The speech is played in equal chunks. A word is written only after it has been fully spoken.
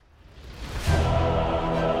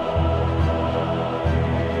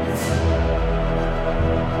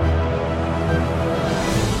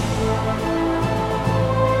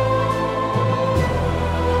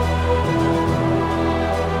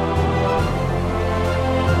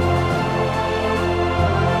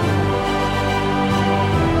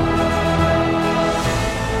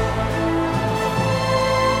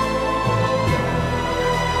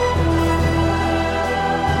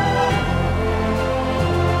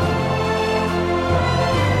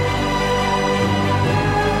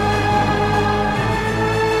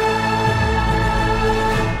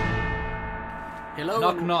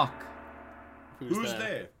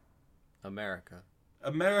America.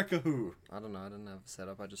 America who? I don't know. I didn't have a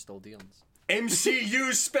setup. I just stole Dion's.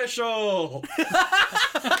 MCU special!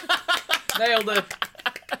 Nailed it.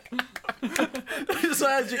 So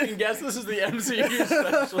as you can guess, this is the MCU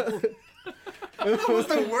special. That was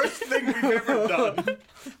the worst thing we've ever done.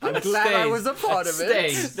 I'm glad I was a part of it.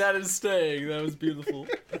 Stays. That is staying. That was beautiful.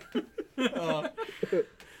 That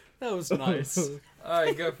was nice.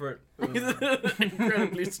 Alright, go for it.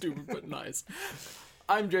 Incredibly stupid, but nice.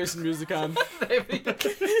 I'm Jason Musicant.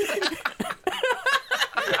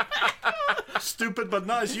 Stupid but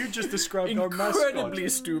nice. You just described our mascot. Incredibly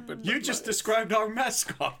stupid. You but just nice. described our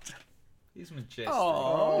mascot. He's majestic.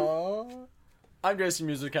 Aww. I'm Jason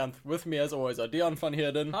Musicant. With me, as always, are Dion van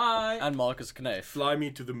Heerden Hi. and Marcus Kneef. Fly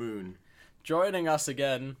me to the moon. Joining us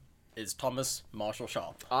again is Thomas Marshall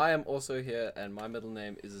Sharp. I am also here, and my middle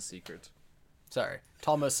name is a secret. Sorry,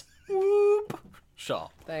 Thomas Whoop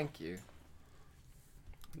Sharp. Thank you.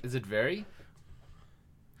 Is it very?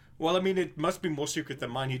 Well, I mean, it must be more secret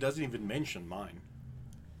than mine. He doesn't even mention mine.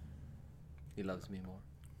 He loves me more.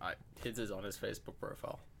 His is on his Facebook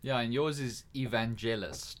profile. Yeah, and yours is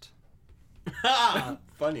evangelist.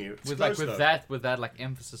 Funny. It's With close, with that like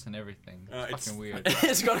emphasis and everything. It's fucking weird.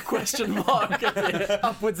 It's got a question mark at the end.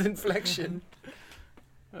 Upwards inflection.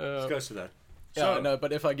 It's close to that. Yeah, So, no,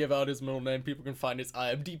 but if I give out his middle name, people can find his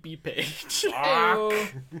IMDb page.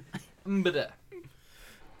 Mbada.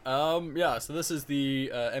 Yeah, so this is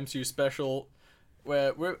the MCU special,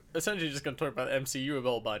 where we're essentially just going to talk about MCU a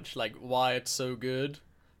whole bunch, like why it's so good,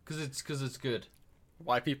 Cause it's good.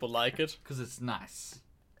 why people like it, Cause it's nice.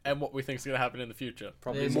 and what we think is going to happen in the future.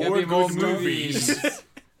 Probably There's more. gonna be more good movies. movies.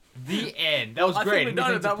 The end. That was I great. think we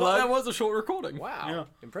done it. Anything to plug? That was a short recording. Wow. Yeah.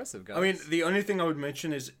 Impressive, guys. I mean, the only thing I would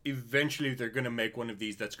mention is eventually they're going to make one of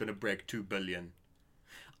these that's going to break 2 billion.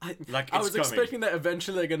 I Like, I it's was coming. expecting that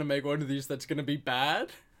eventually they're going to make one of these that's going to be bad.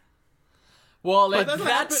 Well, But let,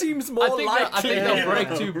 that seems more likely. I think they'll Yeah.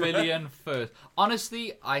 break 2 billion first.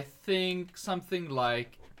 Honestly, I think something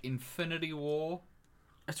like Infinity War.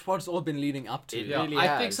 That's what it's all been leading up to. It Yeah, really I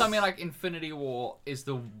has. think something like Infinity War is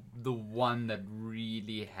the one that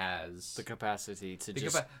really has the capacity to Think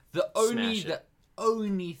just... about the only smash it.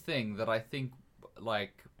 only thing that I think,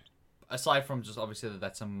 like, aside from just obviously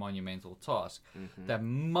that's a monumental task, that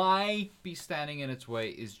might be standing in its way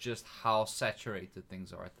is just how saturated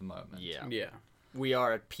things are at the moment. Yeah. Yeah. We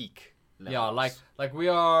are at peak levels. Yeah, like we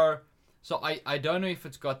are. So I don't know if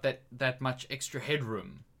it's got that much extra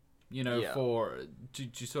headroom, you know, Yeah. for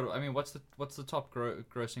to sort of. I mean, what's the top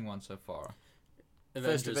grossing one so far?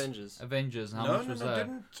 First Avengers. Avengers. How No, much no, was no. that?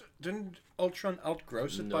 Didn't Ultron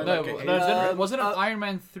outgross it by No, like no, a didn't- wasn't it Iron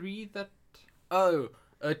Man 3 that? Oh,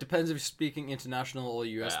 it depends if you're speaking international or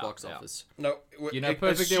US Yeah, box yeah. office. No, You know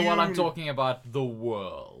perfectly what I'm assume- talking about. The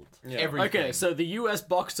world. Yeah. Everything. Okay, so the US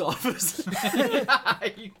box office.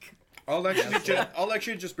 I'll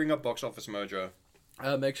actually just bring up Box Office Mojo.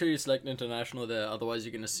 Make sure you select international there, otherwise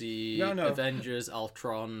you're going to see No. Avengers,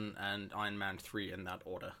 Ultron, and Iron Man 3 in that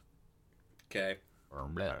order. Okay.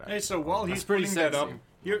 Hey, so while he's pretty pulling that up,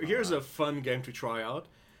 sexy. here's a fun game to try out.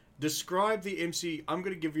 Describe the MCU. I'm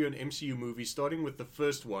going to give you an MCU movie starting with the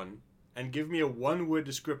first one, and give me a one-word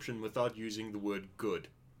description without using the word good.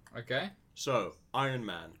 Okay. So, Iron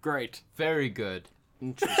Man. Great. Very good.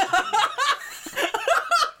 Interesting.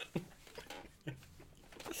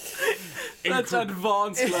 That's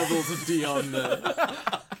advanced levels of Dion there.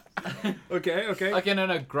 Okay. Okay, no,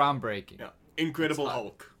 groundbreaking. Yeah. Incredible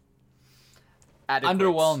Hulk. Adequate.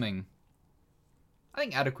 Underwhelming. I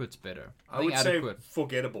think adequate's better. I think would say adequate.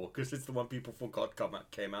 forgettable, because it's the one people forgot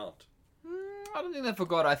came out. I don't think they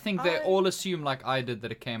forgot. I think they all assume, like I did,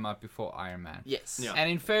 that it came out before Iron Man. Yes. Yeah. And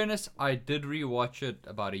in fairness, I did rewatch it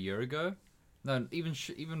about a year ago. No,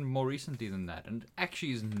 even more recently than that, and it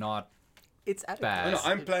actually is not It's adequate. bad. No,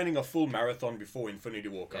 I'm planning a full marathon before Infinity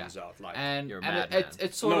War comes out. Like, And You're a and madman.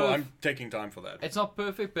 it's sort no, of I'm taking time for that. it's not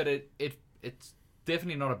perfect, but it's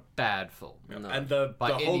definitely not a bad film. Yeah. No. And the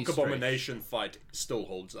By any Hulk stretch. Abomination fight still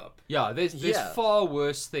holds up. Yeah, there's Yeah. far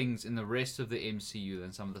worse things in the rest of the MCU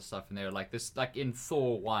than some of the stuff in there. Like this, like in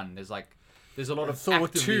Thor 1, there's a lot of Thor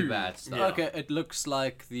actively 2. bad stuff. Yeah. Okay, it looks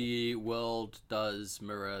like the world does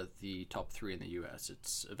mirror the top 3 in the US.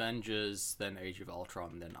 It's Avengers, then Age of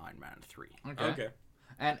Ultron, then Iron Man 3. Okay.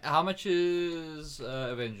 And how much is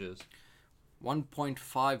Avengers?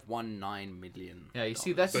 1.519 million. Yeah, you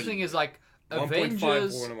see, that's the But thing is like 1.5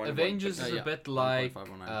 Avengers. or 1.1 Avengers is yeah, a bit like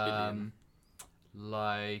 1.519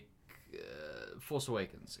 billion. Force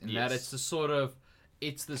Awakens in Yes. that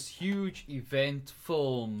it's this huge event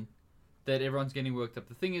film that everyone's getting worked up.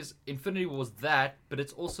 The thing is, Infinity War was that, but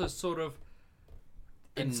it's also sort of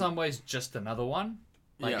in some ways just another one.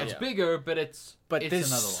 Like Yeah. it's Yeah. bigger, but it's But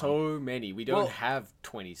there's another one. so many. We don't Well, have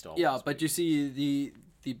 20 Star Wars. Yeah, but you see,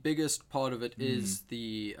 the biggest part of it is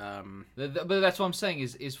But that's what I'm saying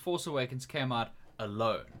is Force Awakens came out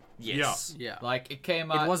alone. Yes. yeah. Like it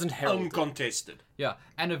came out. It wasn't heralded. Uncontested. Yeah,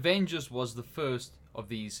 and Avengers was the first of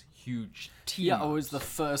these huge team. Yeah, it was the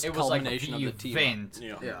first It was like culmination the of the team. event.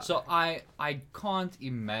 Yeah. Yeah. So I can't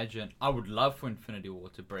imagine. I would love for Infinity War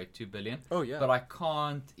to break 2 billion. Oh, yeah. But I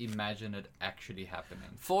can't imagine it actually happening.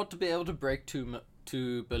 For it to be able to break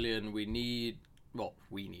 2 billion, we need. Well,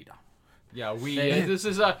 we need. Yeah, this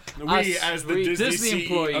is a We, as the Disney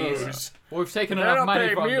employees. CEOs. We've taken enough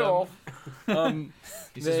money from them.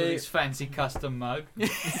 This is They- his fancy custom mug.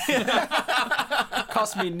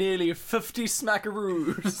 Cost me nearly 50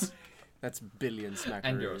 smackaroos. That's billion smackaroos.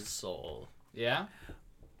 And your soul. Yeah?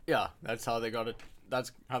 Yeah, that's how they got it.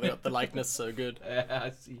 That's how they got the likeness so good.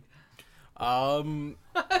 I see.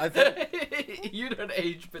 I think You don't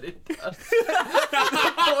age, but it does.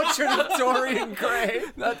 Portrait of Dorian Gray.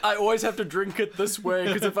 that I always have to drink it this way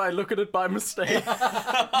because if I look at it by mistake.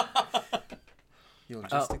 You'll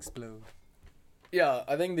just explode. Yeah,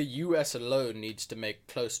 I think the US alone needs to make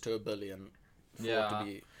close to 1 billion for it Yeah. to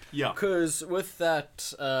be. Yeah. Because with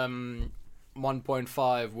that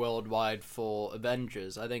 1.5 worldwide for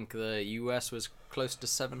Avengers, I think the US was close to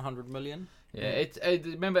 700 million. Yeah,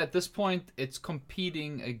 remember at this point it's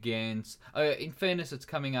competing against. In fairness, it's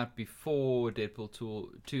coming out before Deadpool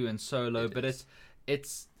 2 and Solo, but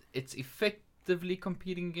it's effectively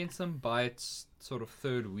competing against them by its sort of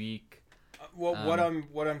third week. Well, what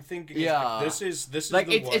I'm thinking Yeah. is like, this is Like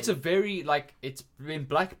the it's a one- very like it's in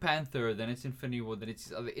Black Panther, then it's Infinity War, then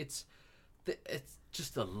it's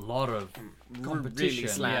just a lot of competition. Really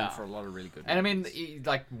slammed yeah. for a lot of really good And I mean, movies.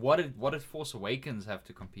 like, what did Force Awakens have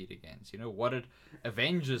to compete against? You know, what did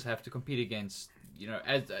Avengers have to compete against? You know,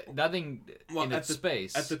 as nothing in its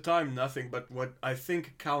space. At the time, nothing. But what I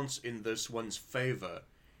think counts in this one's favor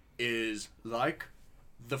is like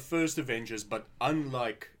the first Avengers, but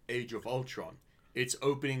unlike Age of Ultron, it's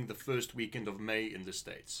opening the first weekend of May in the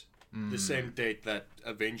States, the same date that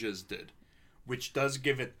Avengers did, which does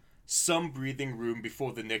give it some breathing room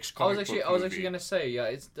before the next comic book I was movie. actually gonna say, yeah,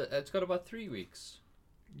 it's got about 3 weeks.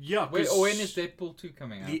 Yeah, Wait, 'cause when is Deadpool 2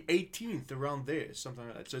 coming out? the 18th, around there, something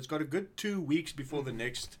like that. So it's got a good 2 weeks before the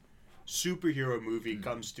next superhero movie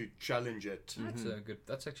comes to challenge it.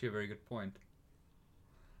 That's actually a very good point.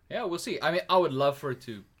 Yeah, we'll see. I mean, I would love for it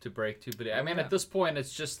to break 2 billion. I mean, at this point,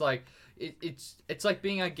 it's just like it's like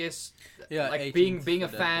being, I guess, Yeah, like 18th being a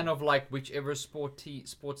for fan Deadpool. of like whichever sports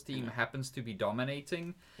team happens to be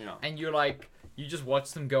dominating, Yeah. and you're like. You just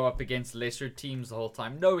watch them go up against lesser teams the whole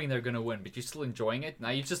time, knowing they're going to win, but you're still enjoying it. Now,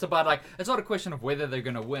 it's just about, like, it's not a question of whether they're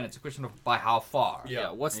going to win, it's a question of by how far.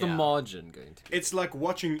 Yeah. What's the Yeah. margin going to be? It's like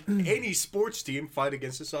watching any sports team fight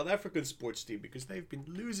against a South African sports team because they've been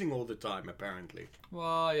losing all the time, apparently.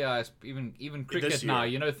 Well, yeah, it's even cricket This now.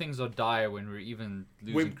 year. You know, things are dire when we're even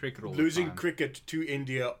losing We're cricket all losing the time. cricket to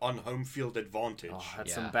India on home field advantage. Oh, that's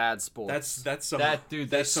Yeah. some bad sports. That's some That, dude,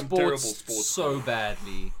 they that's some terrible sports sports. so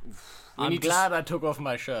badly. We I'm need to glad I took off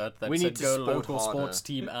my shirt that we said need to go sport local harder." sports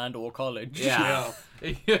team and or college. Yeah.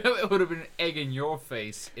 It would have been an egg in your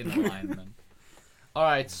face in alignment.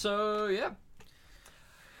 Alright, so, yeah.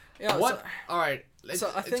 Yeah, What? so- Alright, let's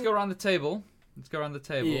go around the table. Let's go around the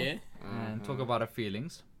table Yeah. and talk about our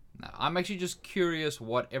feelings. Now, I'm actually just curious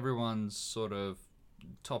what everyone's sort of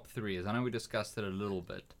top 3 is. I know we discussed it a little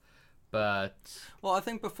bit, but Well, I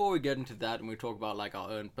think before we get into that and we talk about like our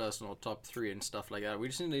own personal top 3 and stuff like that, we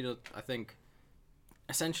just need to, I think,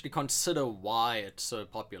 essentially consider why it's so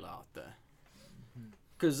popular out there.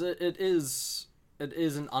 Because it is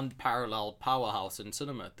an unparalleled powerhouse in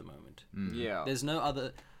cinema at the moment. Yeah. There's no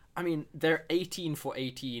other. I mean, they're 18 for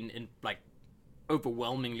 18 in like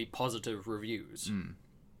overwhelmingly positive reviews.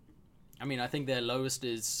 I mean, I think their lowest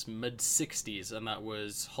is mid 60s, and that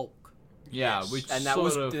was Hulk. yeah, Yes. which And that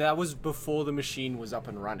sort was before the machine was up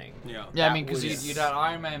and running. Yeah. Yeah, I that mean, because was- you'd had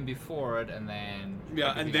Iron Man before it, and then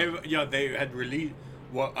Yeah, and everything else. they had released.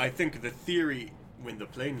 Well, I think the theory when the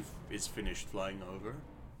plane is finished flying over,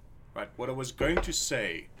 right? What I was going to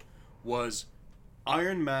say was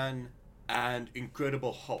Iron Man and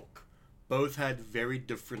Incredible Hulk both had very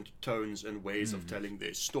different tones and ways of telling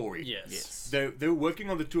their story. Yes. They're working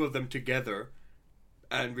on the two of them together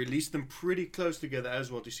and released them pretty close together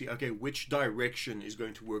as well to see, okay, which direction is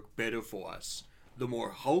going to work better for us. The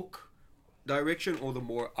more Hulk direction or the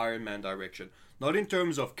more Iron Man direction. Not in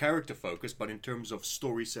terms of character focus, but in terms of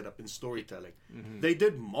story setup and storytelling. They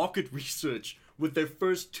did market research with their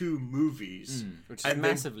first 2 movies. Which is and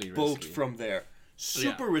massively then built risky. from there.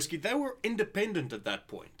 super risky. They were independent at that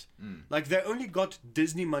point. Like, they only got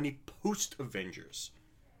Disney money post Avengers,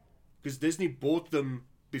 because Disney bought them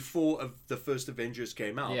before the first Avengers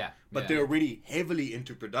came out. But they're already heavily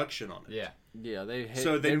into production on it. Yeah,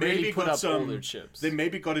 So they maybe really put got up all their chips. They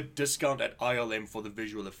maybe got a discount at ILM for the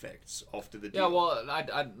visual effects after the deal. Yeah, well,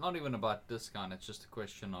 I not even about discount. It's just a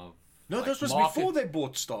question of No, like, this was before they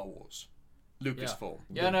bought Star Wars, Lucasfilm.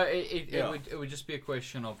 Yeah, no, it would just be a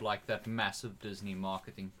question of like that massive Disney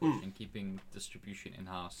marketing push and keeping distribution in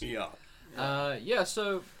house. Yeah.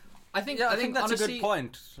 So I think I think that's honestly, a good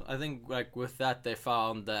point. I think like with that they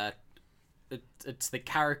found that it's the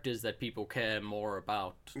characters that people care more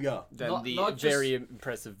about. Yeah. Than the not just- very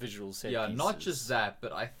impressive visual set Yeah, pieces. not just that,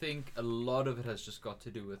 but I think a lot of it has just got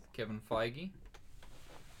to do with Kevin Feige.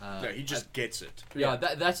 Yeah, he just gets it. Yeah,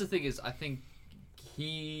 that's the thing is I think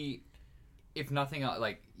he, if nothing else,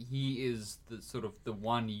 like he is the sort of the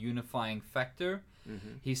one unifying factor.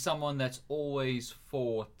 He's someone that's always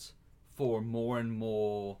fought for more and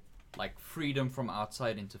more like freedom from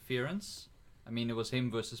outside interference. I mean, it was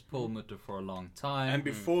him versus Perlmutter for a long time. And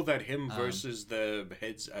before that, him versus the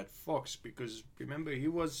heads at Fox, because remember, he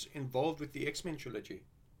was involved with the X-Men trilogy.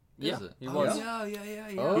 Is it? He was. Yeah.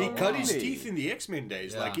 Oh, He cut his really? teeth in the X-Men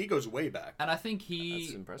days. Yeah. Like, he goes way back. And I think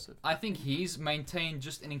That's impressive. I think he's maintained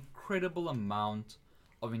just an incredible amount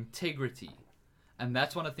of integrity. And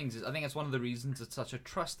that's one of the things, I think that's one of the reasons it's such a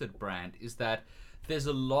trusted brand, is that there's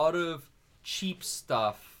a lot of cheap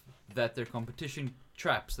stuff that their competition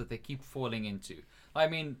traps that they keep falling into. I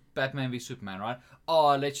mean, Batman v Superman, right?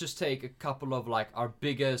 Oh, let's just take a couple of like our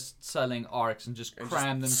biggest selling arcs and just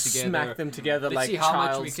cram them together. Smack them together Let's like see how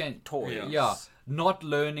much child's we can toys. Yeah, not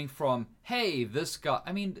learning from, hey, this guy.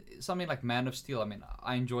 I mean, something like Man of Steel. I mean,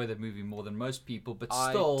 I enjoy that movie more than most people, but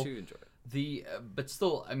still, I too enjoy it. but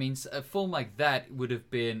still, I mean, a film like that would have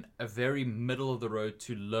been a very middle of the road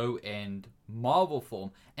to low end Marvel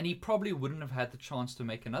film, and he probably wouldn't have had the chance to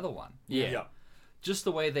make another one. Yeah. Just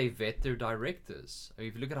the way they vet their directors. I mean,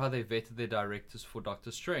 if you look at how they vetted their directors for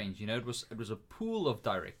Doctor Strange, you know, it was a pool of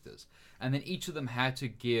directors, and then each of them had to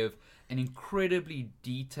give an incredibly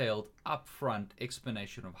detailed, upfront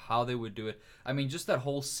explanation of how they would do it. I mean, just that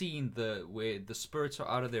whole scene where the spirits are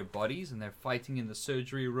out of their bodies and they're fighting in the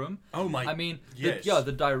surgery room. Oh my! I mean, yes.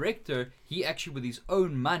 the director, he actually with his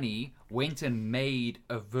own money went and made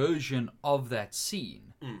a version of that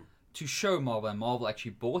scene to show Marvel, and Marvel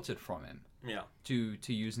actually bought it from him. Yeah. To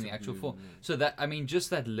use in the actual film. So that, I mean, just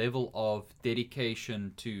that level of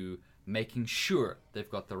dedication to making sure they've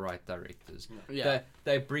got the right directors. Yeah.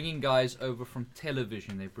 They're bringing guys over from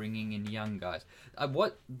television. They're bringing in young guys. Aside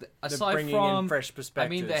They're bringing from in fresh I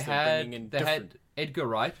perspectives. mean, They're bringing in they had different... Edgar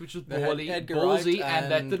Wright, which was They had Edgar Wright ballsy,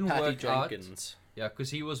 and that didn't Patty work Jenkins. out. Yeah, because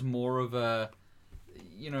he was more of a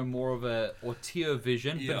auteur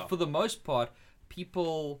vision. Yeah. But for the most part,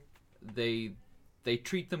 people they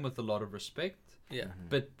treat them with a lot of respect. Yeah.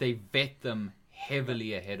 But they vet them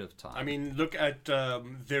heavily ahead of time. I mean, look at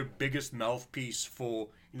their biggest mouthpiece for,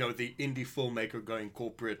 the indie filmmaker going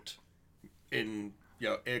corporate in,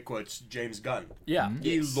 air quotes, James Gunn. Yeah.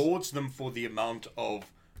 He yes. lauds them for the amount of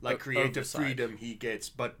creative oversight. freedom he gets,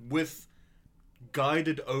 but with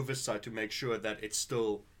guided oversight to make sure that it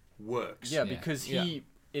still works. Yeah, because he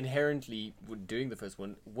inherently, when doing the first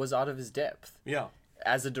one, was out of his depth. Yeah.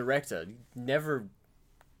 As a director, never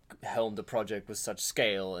helmed a project with such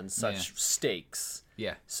scale and such stakes.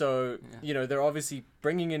 yeah. So, they're obviously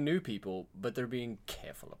bringing in new people, but they're being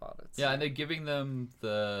careful about it. Yeah, and they're giving them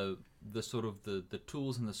the sort of the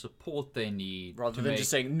tools and the support they need. Rather than just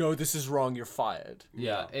saying, no, this is wrong, you're fired.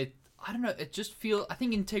 Yeah, I don't know, it just feels... I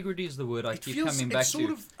think integrity is the word I keep coming back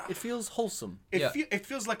to. It feels wholesome. It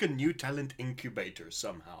feels like a new talent incubator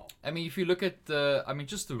somehow. I mean, if you look at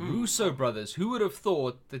just the Russo brothers, who would have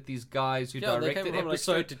thought that these guys who They directed came from,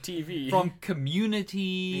 episode to TV. from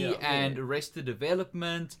Community and Arrested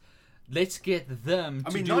Development, let's get them to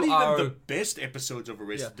I mean, do not even our... the best episodes of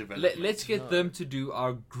Arrested Development. Let's get them to do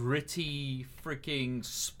our gritty freaking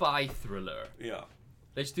spy thriller. Yeah.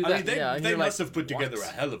 Let's do I that. mean, they you're must like, have put together what?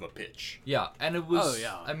 a hell of a pitch. Yeah, and it was... Oh,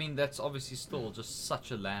 yeah. I mean, that's obviously still just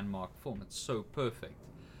such a landmark film. It's so perfect.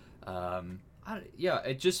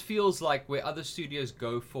 It just feels like where other studios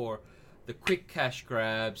go for the quick cash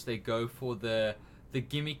grabs, they go for the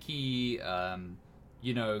gimmicky,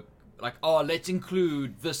 like, oh, let's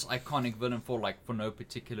include this iconic villain for no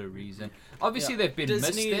particular reason. Obviously, there've been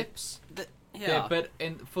Disney- missteps. Yeah. But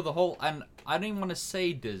for the whole... And I don't even want to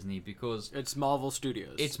say Disney because... It's Marvel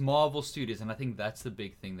Studios. It's Marvel Studios, and I think that's the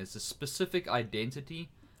big thing. There's a specific identity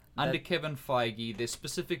under Kevin Feige. There's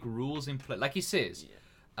specific rules in place. Like he says,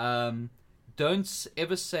 don't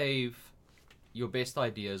ever save your best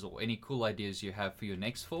ideas or any cool ideas you have for your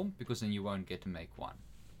next film, because then you won't get to make one.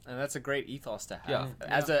 And that's a great ethos to have.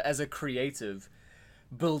 Yeah. As a creative,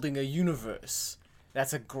 building a universe.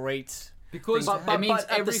 That's a great. Because Things it means at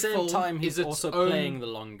every the same film time, is he's its also own. playing the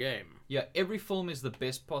long game. Yeah, every film is the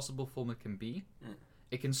best possible film it can be.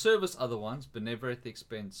 It can service other ones, but never at the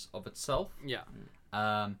expense of itself. Yeah.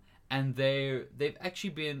 And they've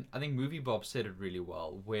actually been, I think Movie Bob said it really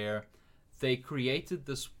well, where they created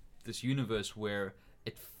this universe where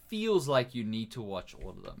it feels like you need to watch all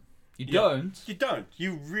of them. You don't. You don't.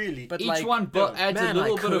 You really. But Each like, one adds man, a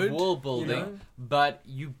little I bit of could, world building, you know? but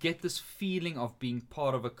you get this feeling of being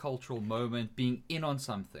part of a cultural moment, being in on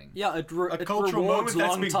something. Yeah, a it cultural rewards moment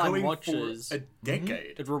that's been long-time going watchers. for a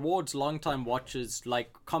decade. It rewards long-time watchers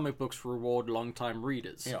like comic books reward long-time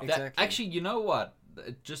readers. Yeah. Exactly. Actually, you know what?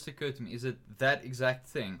 It just occurred to me, is it that exact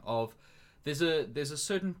thing of there's a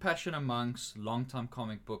certain passion amongst long-time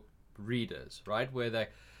comic book readers, right? Where they,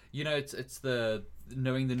 it's the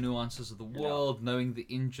knowing the nuances of the world, knowing the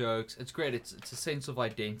in-jokes. It's great. It's a sense of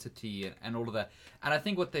identity and all of that. And I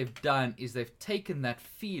think what they've done is they've taken that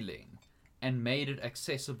feeling and made it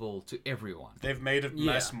accessible to everyone. They've made it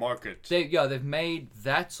mass market. They've made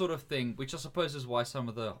that sort of thing, which I suppose is why some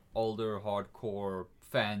of the older hardcore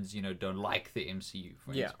fans, don't like the MCU,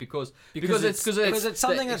 for instance, because it's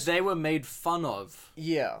something that they were made fun of.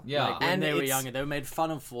 Yeah. Like when And they were it's- younger, they were made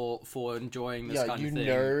fun of for enjoying this kind you of thing.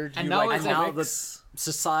 nerd. And you now like it's- now comics.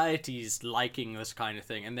 Society's liking this kind of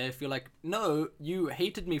thing, and they feel like, no, you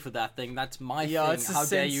hated me for that thing. That's my Yeah, thing. it's a How dare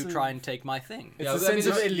sense you of- try and take my thing? It's Yeah, a I sense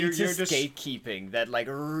mean, of you're elitist just- gatekeeping that like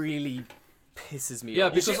really pisses me Yeah,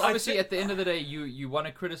 off. because See, I obviously thi- at the end of the day, you want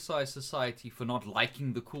to criticize society for not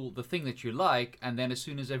liking the thing that you like, and then as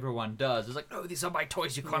soon as everyone does, it's like, no, these are my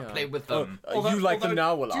toys, you can't play with them. You like them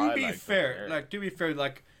now, well, to I be like fair, them. to be fair,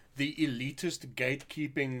 like the elitist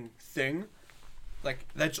gatekeeping thing, like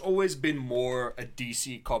that's always been more a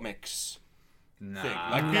DC Comics thing.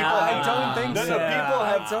 Like people, I don't think no, so. no, people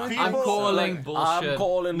have. I don't People, I'm calling like, bullshit. I'm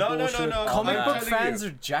calling No, no, no, bullshit. no. Comic I'm book telling fans you.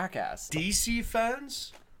 are jackass. DC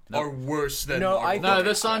fans are worse than No, Marvel I No,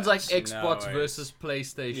 this sounds like fans. Xbox way. versus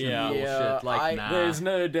PlayStation Yeah. bullshit. Yeah, Like, nah. There's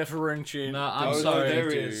no differentiation. No, I'm No, sorry, there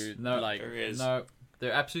dude. is. No, Like, There is. no,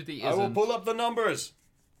 there absolutely I will isn't. pull up the numbers.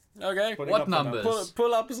 Okay. Putting What up the numbers?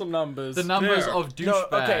 Pull up some numbers. The numbers There. of douchebags. No,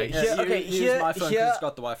 okay, Yeah, Here- use my phone 'cause here- it's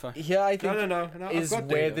got the Wi-Fi. Here I think No, I've is got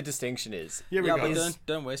where data. the distinction is. Here we Yeah, go. but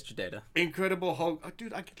don't waste your data. Incredible Hulk. Oh,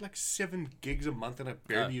 dude, I get like 7 gigs a month and I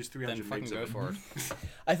barely use 300 Then fucking megs go of it. for it.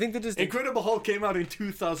 I think the distinction. Incredible Hulk came out in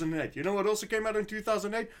 2008. You know what also came out in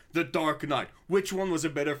 2008? The Dark Knight. Which one was a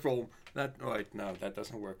better film? That right? No, that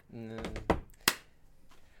doesn't work.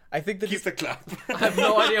 I think the Keep the clap. I have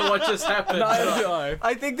no idea what just happened.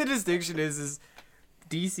 I think the distinction is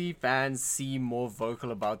DC fans seem more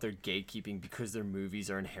vocal about their gatekeeping because their movies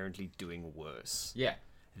are inherently doing worse. Yeah.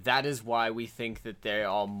 That is why we think that they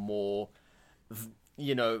are more,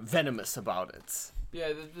 venomous about it.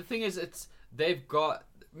 Yeah, the thing is, they've got.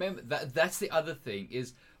 Remember that's the other thing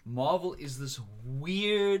is Marvel is this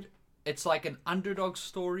weird. It's like an underdog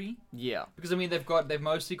story Yeah. because I mean they've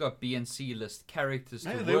mostly got B and C list characters to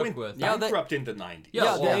They work went with. bankrupt in the 90s. Yeah,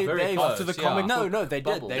 Yeah, well, they- very they- close. after the yeah. comic No, book no, they did.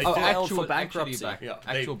 bubble. They Oh, filed actual for bankruptcy. Yeah,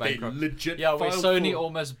 actual they bankruptcy. legit Yeah, where filed Sony for-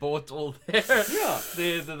 almost bought all their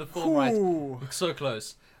the film Ooh. rights. So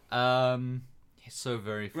close. It's so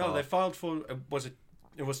very far. Well, they filed for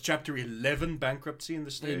it was Chapter 11 bankruptcy in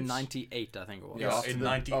the States. In '98, I think it was. Yeah, After in the-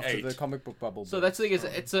 After 98. the comic book bubble. So that's the thing is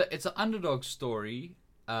it's an underdog story,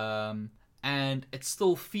 and it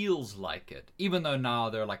still feels like it, even though now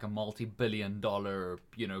they're like a multi-billion-dollar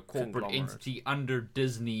corporate Conglomerate. entity under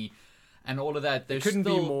Disney, and all of that. There's couldn't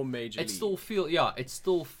be still, more major It league.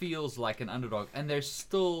 still feels like an underdog, and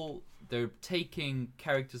they're taking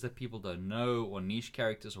characters that people don't know, or niche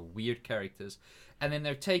characters, or weird characters, and then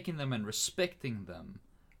they're taking them and respecting them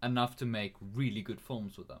enough to make really good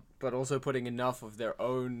films with them. but also putting enough of their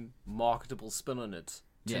own marketable spin on it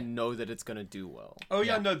to Yeah. know that it's going to do well. Oh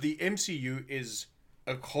yeah, Yeah. no, the MCU is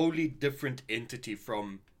a wholly different entity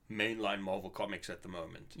from mainline Marvel Comics at the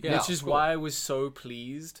moment. Yeah, Which is cool. why I was so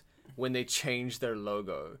pleased when they changed their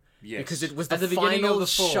logo. Yes. Because it was At the, the beginning final of the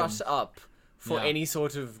film. shut up for Yeah. any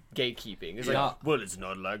sort of gatekeeping. It's Yeah. like, well, it's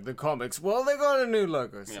not like the comics. Well, they got a new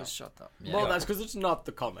logo, so Yeah. shut up. Yeah. Well, that's because it's not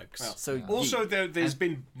the comics. So Also, there's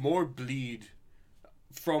been more bleed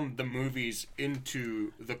from the movies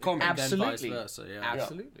into the comics. Absolutely. Then vice versa, yeah. Yeah.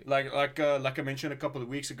 Absolutely. Like I mentioned a couple of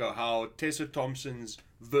weeks ago, how Tessa Thompson's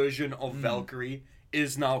version of Valkyrie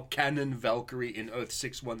is now canon Valkyrie in Earth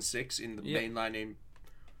 616 in the Yeah. mainline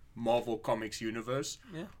Marvel Comics universe.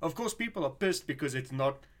 Yeah. Of course, people are pissed because it's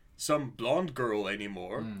not some blonde girl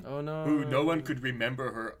anymore, Oh no. who no one could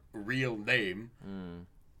remember her real name.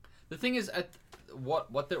 The thing is,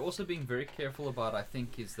 what they're also being very careful about, I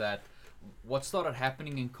think, is that what started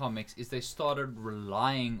happening in comics is they started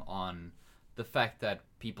relying on the fact that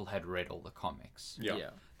people had read all the comics.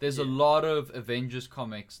 Yeah. There's a lot of Avengers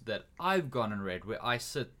comics that I've gone and read where I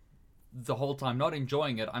sit the whole time not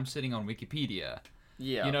enjoying it. I'm sitting on Wikipedia.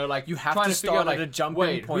 Yeah. You know, like you have trying to figure out, start at like, a jumping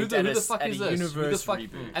wait, point who and the fuck and is a this? Who the universe fuck?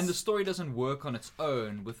 reboot. And the story doesn't work on its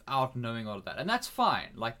own without knowing all of that, and that's fine.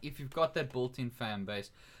 Like if you've got that built-in fan base,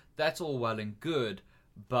 that's all well and good.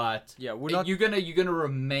 But Yeah, we're not- you're gonna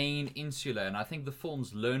remain insular, and I think the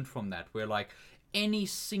films learned from that. Where like any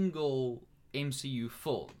single MCU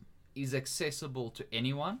film is accessible to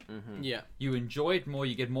anyone. Yeah. You enjoy it more,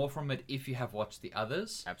 you get more from it if you have watched the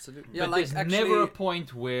others. Absolutely. Yeah, But like, there's actually- never a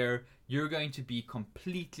point where you're going to be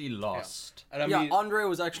completely lost. And I Yeah, mean, Andre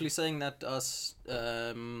was actually saying that to us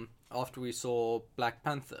after we saw Black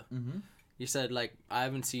Panther. Mm-hmm. He said, like, I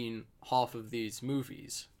haven't seen half of these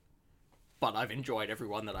movies, but I've enjoyed every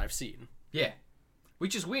one that I've seen. Yeah.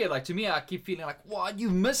 Which is weird. Like, to me, I keep feeling like, what? You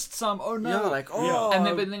missed some. Oh, no. Yeah, like, oh. And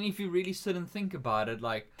then, but then if you really sit and think about it,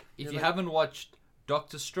 like, if you haven't watched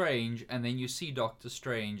Doctor Strange and then you see Doctor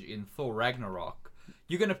Strange in Thor Ragnarok,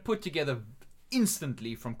 you're going to put together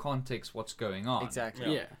instantly from context what's going on.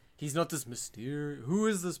 Exactly. Yeah. He's not this mysterious. Who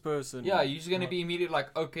is this person? Yeah, you're just going to be immediately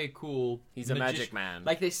like, okay, cool. He's a magic man.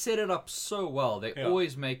 Like, they set it up so well. They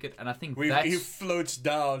always make it, and I think he that's... floats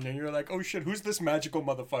down, and you're like, oh shit, who's this magical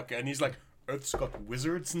motherfucker? And he's like, Earth's got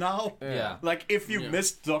wizards now? Yeah. Like, if you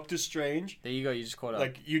missed Doctor Strange, There you go. You just caught up.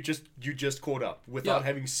 like, you just caught up without Yeah.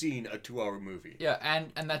 having seen a 2-hour movie. Yeah,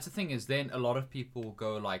 and that's the thing is then a lot of people will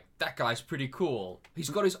go like, that guy's pretty cool. He's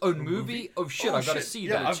got his own movie? Oh shit, I've got to see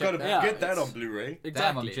yeah, that. I've got to that get out. that It's- on Blu-ray. Damn,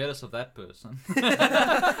 Exactly. I'm jealous of that person.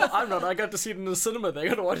 I'm not. I got to see it in the cinema. They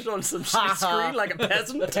got to watch it on some shitty screen like a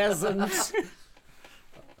peasant. Peasants.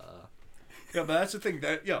 Yeah, but that's the thing.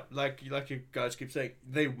 That like you guys keep saying,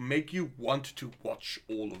 they make you want to watch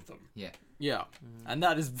all of them. Yeah. Yeah, and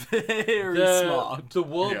that is very The, smart. the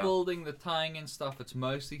world Yeah. building, the tying in stuff, it's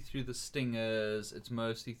mostly through the stingers, it's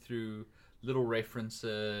mostly through little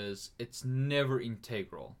references. It's never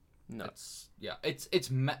integral. No.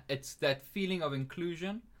 It's that feeling of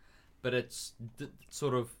inclusion, but it's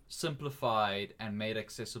sort of simplified and made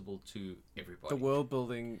accessible to everybody. The world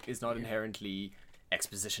building is not inherently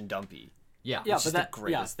exposition dumpy. Yeah. Yeah, is but the that,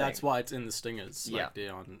 greatest that's thing. why it's in the stingers. Yeah. Like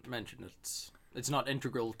Dion mentioned, it's not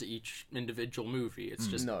integral to each individual movie. It's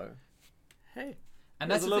just No. hey, And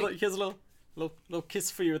here's that's a the little, thing. here's a little kiss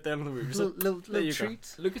for you at the end of the movie. So, there you go.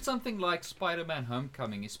 Look at something like Spider-Man: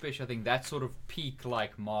 Homecoming, especially. I think that sort of peak,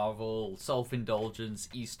 like Marvel self-indulgence,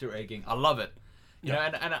 Easter egging. I love it. You know,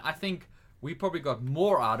 and I think we probably got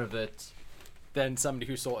more out of it Then somebody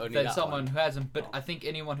who saw only than that someone one. who hasn't. But I think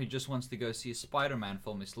anyone who just wants to go see a Spider-Man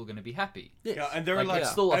film is still going to be happy. Yeah, and they were Like, like,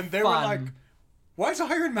 it's still a and they were like, fun- why is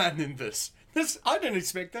Iron Man in this? I didn't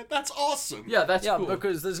expect that. That's awesome. Yeah, that's Yeah, cool.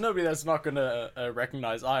 because there's nobody that's not gonna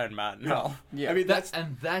recognize Iron Man. No. Yeah. I mean, that's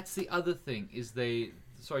that's the other thing is they.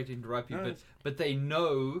 Sorry to interrupt you, No, but it's- but they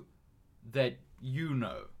know that you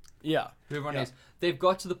know Yeah. who everyone Yeah. is. They've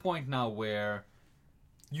got to the point now where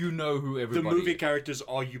you know who the everybody. movie is. characters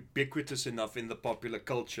are ubiquitous enough in the popular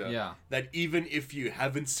culture Yeah. that even if you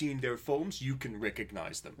haven't seen their films, you can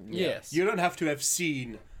recognize them. Yes. You don't have to have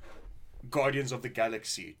seen Guardians of the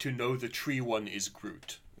Galaxy to know the tree one is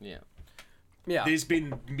Groot. Yeah. Yeah. There's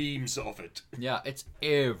been memes of it. Yeah, it's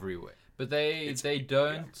everywhere. But they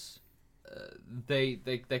don't.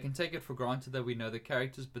 They can take it for granted that we know the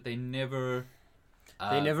characters, but they never.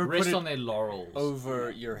 They never put rest it on their laurels.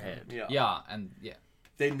 Over your head. Yeah. Yeah, and yeah.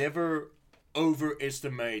 They never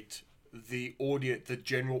overestimate the audience, the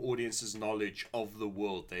general audience's knowledge of the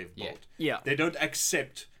world they've Yeah. built. Yeah. They don't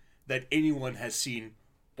accept that anyone has seen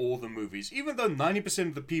all the movies, even though 90%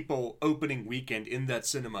 of the people opening weekend in that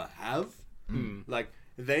cinema have. Like,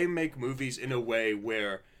 they make movies in a way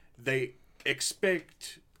where they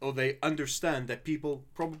expect or they understand that people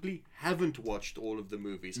probably haven't watched all of the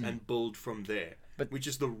movies and build from there, which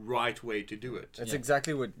is the right way to do it. That's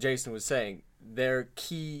exactly what Jason was saying. Their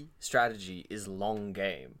key strategy is long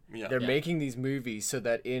game. Yeah. They're Yeah. making these movies so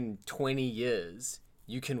that in 20 years,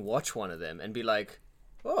 you can watch one of them and be like,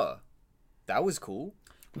 oh, that was cool.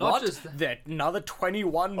 Not What? just That another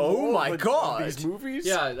 21 Oh more my of God. these movies?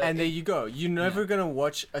 yeah, And there you go. You're never going to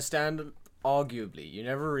watch a stand... Arguably, you're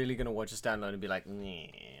never really going to watch a standalone and be like, nah,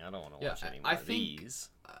 I don't want to Yeah, watch any I more of think- these.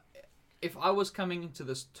 if I was coming into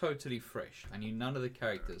this totally fresh, I knew none of the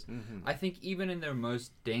characters. I think even in their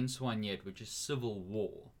most dense one yet, which is Civil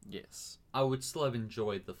War, Yes. I would still have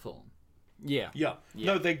enjoyed the film. Yeah. Yeah.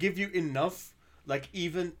 No, they give you enough, like,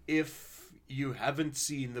 even if you haven't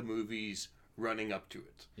seen the movies running up to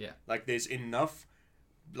it. Yeah. Like, there's enough,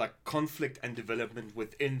 like, conflict and development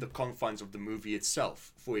within the confines of the movie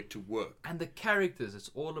itself for it to work. And the characters,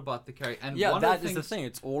 it's all about the character. And Yeah, one that of the is the things, thing.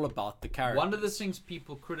 It's all about the character. One of the things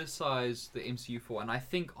people criticize the MCU for, and I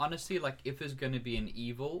think, honestly, like, if there's going to be an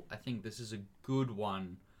evil, I think this is a good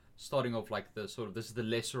one. Starting off like this is the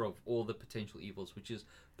lesser of all the potential evils, which is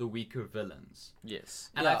the weaker villains.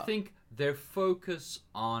 Yes. And Yeah. I think their focus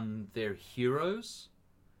on their heroes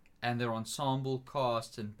and their ensemble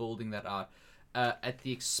cast and building that out at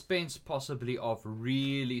the expense possibly of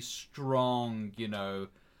really strong, Doc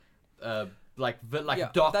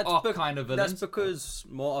Ock kind of villains. That's because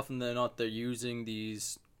more often than not they're using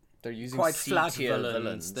quite C flat tier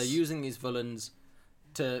villains. They're using these villains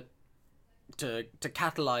to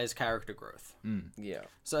catalyze character growth. Yeah.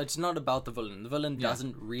 So it's not about the villain. The villain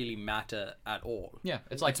doesn't really matter at all. Yeah,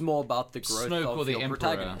 it's like It's more about the growth Snoke of or the your Emperor.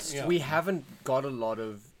 protagonist. Yeah. We haven't got a lot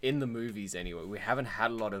of, in the movies anyway, we haven't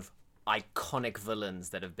had a lot of iconic villains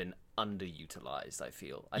that have been underutilized, I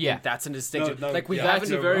feel. I Yeah. think that's a distinction. No, like we yeah, haven't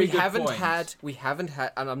that's a very we good haven't point. had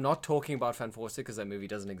and I'm not talking about Fantastic because that movie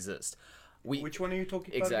doesn't exist. Which one are you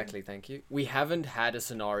talking about? Exactly, thank you. We haven't had a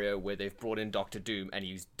scenario where they've brought in Doctor Doom and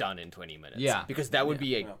he's done in 20 minutes. Yeah. Because that would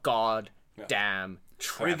be a goddamn I mean,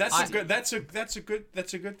 travesty. that's a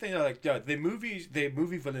good thing. Like, yeah, their movie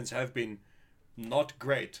villains have been not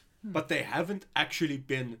great, but they haven't actually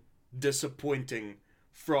been disappointing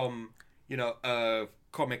from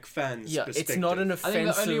comic fans. Yeah, perspective. it's not an I offensive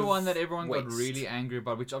think the only one that everyone got waste. really angry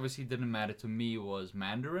about, which obviously didn't matter to me, was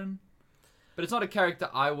Mandarin. But it's not a character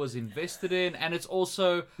I was invested in, and it's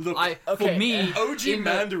also Look, for okay, me OG in the-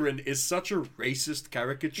 Mandarin is such a racist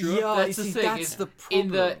caricature. Yeah, That's you the see, thing. that's is the in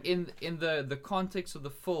problem. the context of the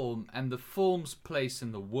film and the film's place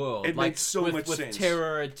in the world, It like makes so with, much with sense.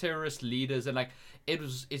 terror and terrorist leaders, and like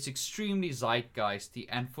it's extremely zeitgeisty,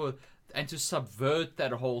 and to subvert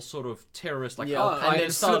that whole sort of terrorist like Yeah, Al and Qaeda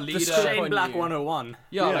then style flip the leader. script Shane on Black you. 101.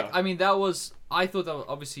 Yeah, Yeah. like I mean I thought that was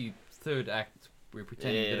obviously third act we're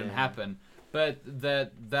pretending didn't Yeah. happen. But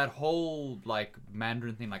that whole like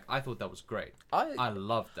Mandarin thing, like I thought that was great. I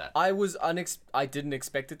loved that. I didn't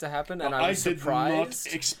expect it to happen, and I was did surprised.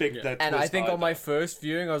 not expect that. And I twist think on either. my first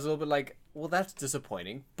viewing, I was a little bit like, well, that's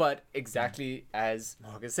disappointing. But exactly as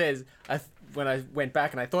Marcus says, when I went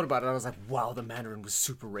back and I thought about it, I was like, wow, the Mandarin was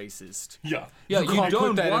super racist. Yeah. Yeah, you you can't don't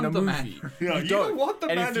put that want in a the movie. Mandarin. Yeah, you don't want the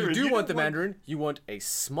and Mandarin. if you do You want the don't want- Mandarin, you want a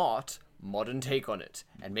smart, modern take on it.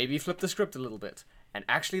 And maybe flip the script a little bit. And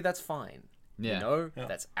actually, that's fine. Yeah.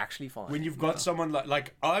 That's actually fine. When you've got someone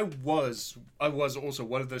like I was also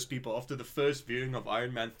one of those people after the first viewing of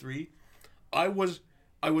Iron Man 3, I was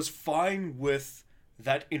fine with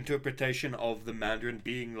that interpretation of the Mandarin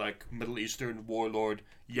being like Middle Eastern warlord,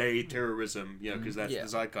 yay terrorism, because that's Yeah. the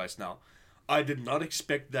zeitgeist now. I did not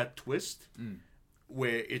expect that twist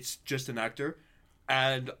where it's just an actor,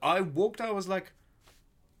 and I was like,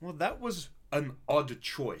 well, that was an odd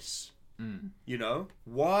choice.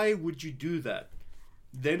 Why would you do that?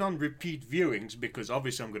 Then on repeat viewings, because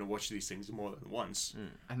obviously I'm going to watch these things more than once,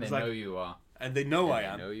 And they It's like- know you are. and they know I I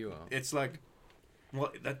am. know you are. It's like,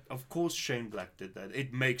 well, that of course Shane Black did that.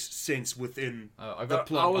 It makes sense within I the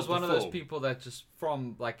plot. was of the one of those film. people that just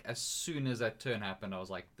from like as soon as that turn happened, I was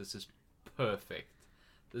like, this is perfect.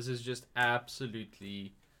 This is just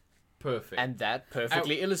absolutely perfect. And that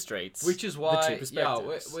perfectly illustrates which is the why, two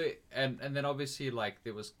perspectives. and then obviously like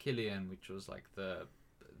there was Killian, which was like the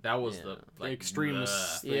like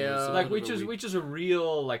extremist the- thing Yeah. was a like bit of a which is a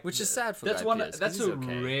real like Which is sad for that's Guy one Pearce, 'cause that's he's a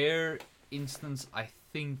okay. rare instance I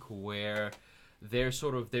think where their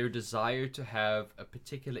desire to have a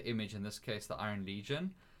particular image, in this case the Iron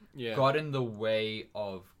Legion, Yeah. got in the way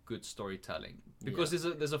of good storytelling, because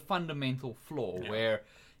there's a fundamental flaw where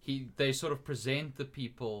they sort of present the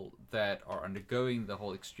people that are undergoing the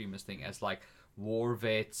whole extremist thing as like war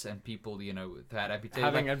vets and people that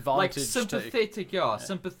Having like advantage sympathetic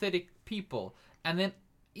sympathetic people, and then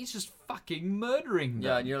he's just fucking murdering them.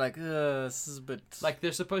 Yeah, and you're like, this is a bit... like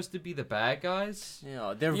they're supposed to be the bad guys.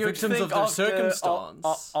 yeah, they're You'd victims think of their after-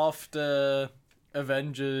 circumstance. After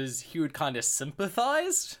Avengers, he would kind of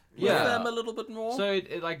sympathize with Yeah. them a little bit more. So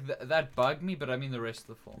it like that bugged me, but I mean the rest of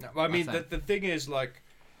the film. I mean, think. the thing is, like,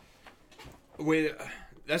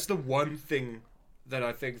 that's the one thing that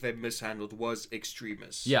I think they mishandled was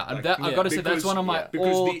Extremis. Yeah, Like, and I've got to say that's because- one of my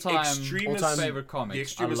because all-time Extremis- favorite comics. The I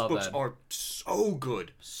Extremist love books that. are so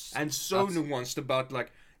good and so That's- nuanced about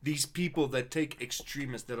like these people that take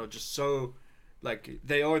extremists that are just so Like,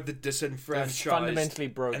 they are the disenfranchised fundamentally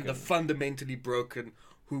broken. and the fundamentally broken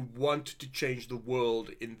who want to change the world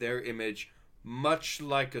in their image, much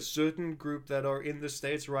like a certain group that are in the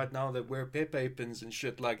States right now that wear Pepe pins and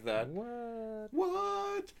shit like that.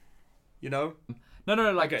 What? You know? No,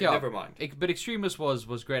 like, Okay, yeah, never mind. But Extremis was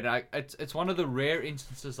great. It's one of the rare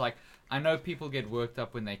instances, like, I know people get worked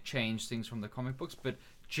up when they change things from the comic books, but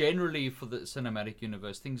generally for the cinematic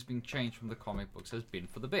universe, things being changed from the comic books has been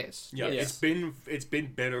for the best. Yeah, Yes. it's been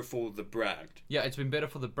better for the brand. Yeah, it's been better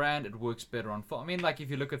for the brand. It works better on film. I mean, like, if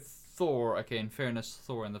you look at Thor, okay, in fairness,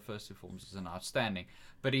 Thor in the first two films is an outstanding,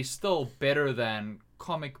 but he's still better than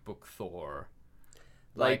comic book Thor.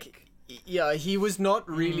 Like, yeah, he was not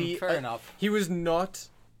really... fair enough. He was not,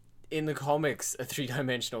 in the comics, a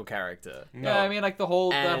three-dimensional character. Yeah, I mean, like, that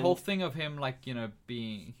whole And- thing of him, like, you know,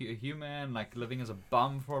 being a human, like, living as a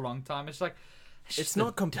bum for a long time, it's like... It's just not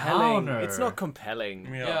a compelling. downer. It's not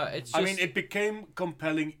compelling. Yeah, it's I mean, just- it became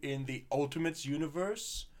compelling in the Ultimates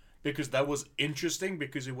universe because that was interesting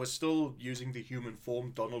because it was still using the human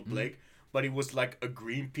form, Donald Blake, but he was like a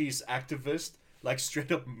Greenpeace activist, like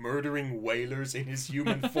straight up murdering whalers in his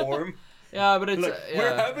human form. Yeah, but it's... Like, we're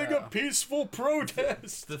yeah. having a peaceful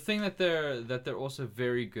protest. The thing that they're also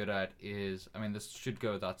very good at is, I mean, this should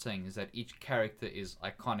go without saying, is that each character is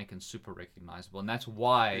iconic and super recognizable, and that's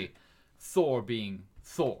why Thor being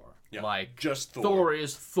Thor, Yeah, like just Thor. Thor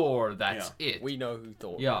is Thor. That's it. We know who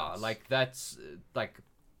Thor yeah, is. like that's like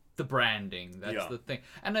the branding. That's Yeah. the thing,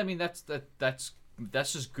 and I mean that's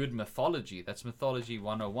just good mythology. That's mythology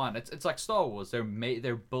 101. It's like Star Wars. They're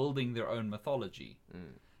building their own mythology.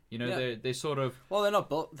 You know, Yeah. they sort of. Well, they're not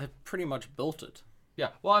built. They pretty much built it. Yeah,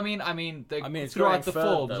 well, I mean, they, it's throughout going the further,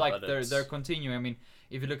 films, like but they're it's- continuing. I mean,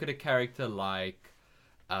 if you look at a character like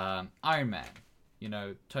Iron Man, you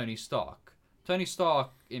know, Tony Stark. Tony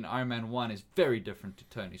Stark in Iron Man 1 is very different to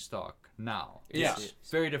Tony Stark now. Yeah.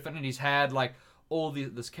 It's very different, and he's had like all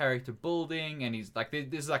this character building, and he's like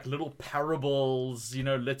there's like little parables, you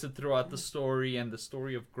know, littered throughout the story and the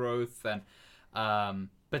story of growth, and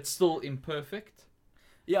but still imperfect.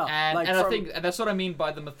 Yeah, And like and I from- think and that's what I mean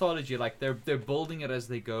by the mythology. Like they're building it as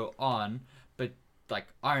they go on, but like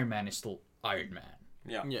Iron Man is still Iron Man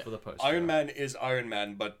Yeah. Yeah. for the poster. Iron Man is Iron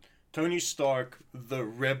Man, but Tony Stark, the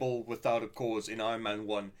rebel without a cause in Iron Man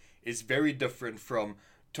 1, is very different from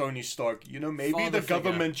Tony Stark. You know, maybe Father the figure.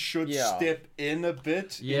 government should Yeah. step in a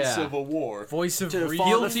bit in Yeah. Civil War. Voice of To the reason.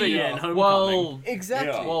 father figure in Homecoming. Well,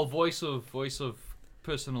 Exactly. Yeah. well, voice of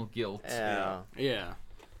personal guilt. Yeah. Yeah.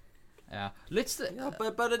 Yeah. Let's. Yeah,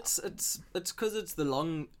 but it's because it's the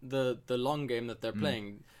long game that they're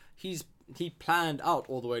playing. He planned out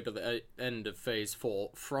all the way to the end of Phase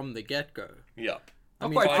 4 from the get go. Yeah. Not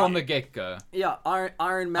mean, quite I- from the get go. Yeah,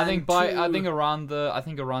 Iron Man. I think 2, around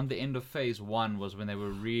the end of Phase 1 was when they were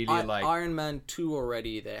really like. Iron Man 2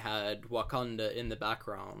 already. They had Wakanda in the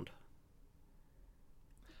background.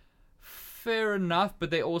 Fair enough, but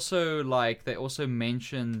they also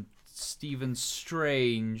mentioned Stephen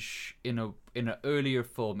Strange in an earlier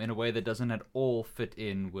film in a way that doesn't at all fit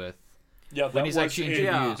in with Yeah, when he's actually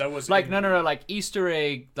introduced. That was like in- no, like Easter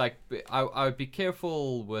egg. Like I would be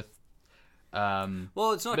careful with.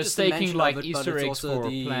 Well, it's not Mistaking, just the mention like, of it, Easter but it's eggs also for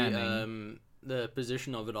the planning. The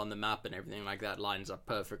position of it on the map and everything like that lines up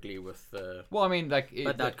perfectly with the. Well, I mean, like,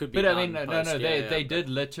 But that could be But I mean, done no, post, they but- did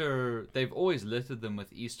litter. They've always littered them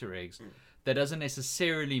with Easter eggs. That doesn't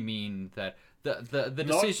necessarily mean that the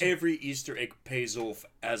Not decision. every Easter egg pays off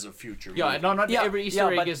as a future Yeah, movie. not every Easter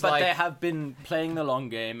egg but, is but like. they have been playing the long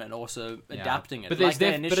game and also adapting it. But there's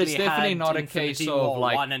they but it's initially definitely had not a Infinity case War of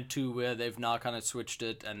like. 1 and 2 where they've now kind of switched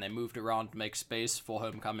it and they moved around to make space for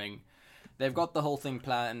Homecoming. They've got the whole thing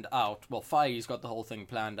planned out. Well, Feige's got the whole thing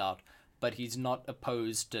planned out, but he's not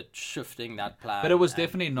opposed to shifting that plan. But it was and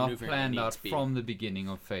definitely not maneuvering where it planned out needs to be. from the beginning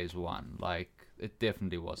of Phase 1. Like, it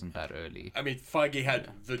definitely wasn't that early. I mean, Feige had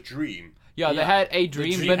the dream. Yeah, they Yeah. had a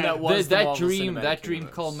dream, dream but that was the that Marvel dream Cinematic dream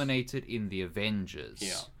Universe. culminated in the Avengers.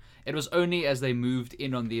 Yeah. It was only as they moved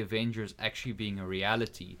in on the Avengers actually being a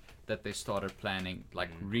reality that they started planning, like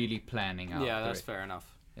really planning out. Yeah, their- that's fair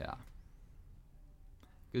enough. Yeah.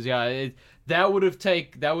 Because that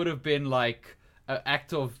would have been like an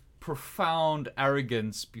act of profound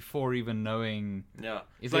arrogance before even knowing. Yeah.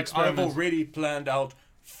 If It's like, I've experiments- already planned out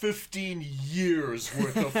 15 years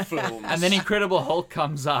worth of films. And then Incredible Hulk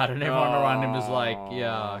comes out, and everyone around him is like,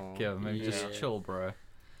 "Yeah, okay, maybe just Yeah. chill, bro."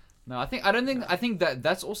 No, I think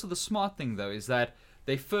that's also the smart thing though, is that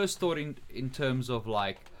they first thought in terms of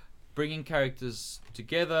like bringing characters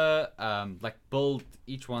together, like build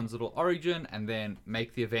each one's little origin, and then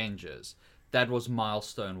make the Avengers. That was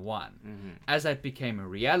milestone 1. As that became a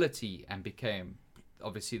reality and became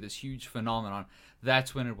obviously this huge phenomenon,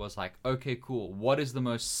 that's when it was like, okay, cool. What is the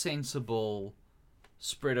most sensible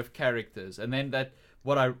spread of characters? And then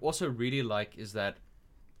what I also really like is that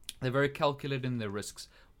they're very calculated in their risks.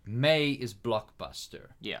 May is blockbuster.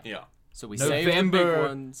 Yeah. Yeah. So we save the big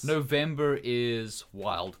ones. November is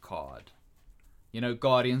wild card.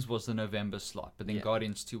 Guardians was the November slot, but then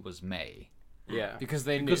Guardians 2 was May. Yeah. Because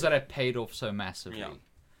they knew. Because that had paid off so massively. Yeah.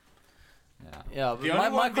 Yeah. But The my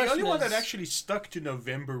only question one is, that actually stuck to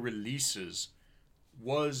November releases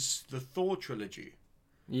was the Thor trilogy.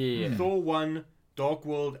 yeah, Thor 1, Dark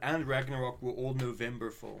World, and Ragnarok were all November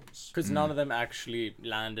films. because none of them actually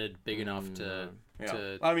landed big enough to.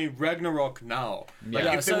 Yeah. I mean, Ragnarok now. Like,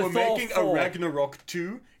 Yeah. if they So were Thor making 4. a Ragnarok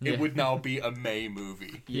 2, Yeah. it would now be a May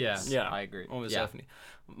movie. Yeah. Yeah, I agree. Almost Yeah. definitely.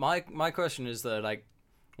 My question is though, like,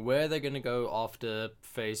 where they're gonna go after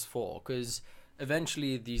Phase 4? Because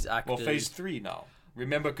eventually these actors. Well, Phase 3 now.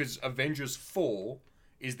 Remember, because Avengers 4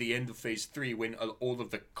 is the end of Phase 3 when all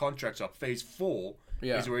of the contracts are. Phase 4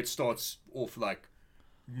 Yeah. is where it starts off, like,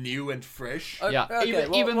 new and fresh. Yeah,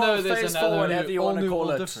 even though there's Phase another 4, whatever you all want to new, call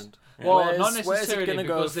all it. different. Well, Where's- not where's it necessarily gonna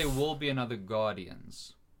go because there will be another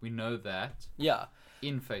Guardians. We know that Yeah,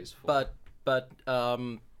 in Phase 4. but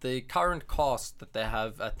the current cast that they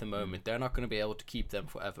have at the moment, they're not going to be able to keep them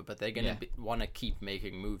forever. But they're going Yeah. to want to keep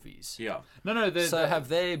making movies. Yeah. no, So have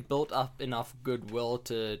they built up enough goodwill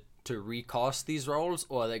to recast these roles,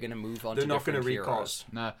 or are they going to move on They're to not going different to heroes?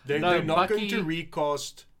 recast. no, They're not Bucky, going to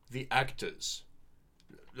recast the actors.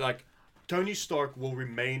 Like, Tony Stark will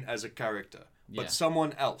remain as a character, but Yeah.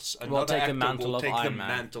 someone else, another take the actor, mantle will of take the Iron Man.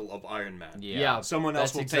 mantle of Iron Man. Yeah, Someone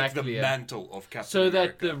else that's will exactly take the it. mantle of Captain so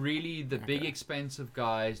that America. the big expensive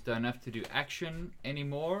guys don't have to do action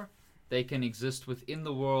anymore. They can exist within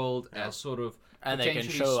the world as sort of And they can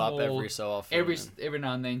potentially show up small, every so often. every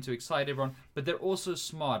now and then to excite everyone. But they're also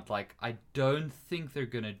smart. Like, I don't think they're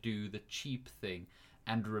gonna do the cheap thing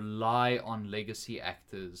and rely on legacy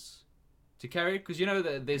actors to carry it, because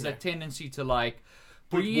there's that tendency to like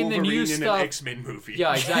Put bring in the Wolverine new in stuff. an X-Men movie.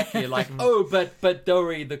 Yeah, exactly. Like, but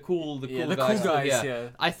Dory, the cool the guys. cool still- guys, yeah.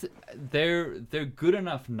 They're good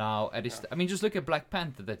enough now. I mean, just look at Black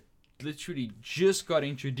Panther that literally just got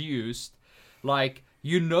introduced. Like,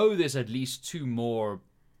 there's at least 2 more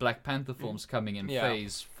Black Panther films coming in Yeah.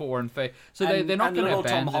 Phase 4 and Phase. So they're not and going to little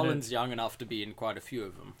abandon Tom Holland's it. young enough to be in quite a few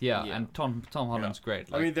of them. Yeah, Yeah. and Tom Holland's great.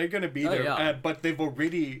 I Like, mean, they're going to be there, yeah. but they've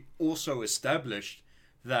already also established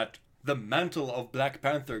that the mantle of Black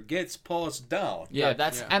Panther gets passed down. yeah,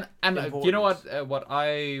 that's and you know important. what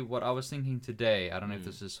what I was thinking today, I don't know if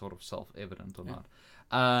this is sort of self-evident or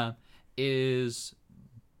not, is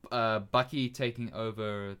Bucky taking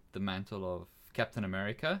over the mantle of Captain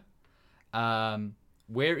America.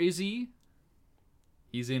 Where is he?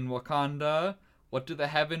 He's in Wakanda. What do they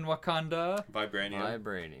have in Wakanda?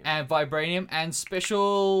 Vibranium. And vibranium and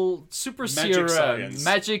special super Magic serum,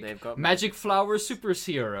 science. They've got magic flower super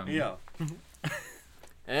serum. Yeah.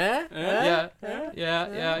 Yeah.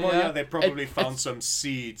 Well, yeah, they probably found some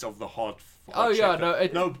seeds of the hot. Oh, yeah,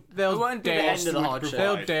 chocolate. no, no. They'll went to the end of the would hot provide.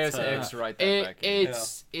 They'll Deus Uh, Ex right that back. in.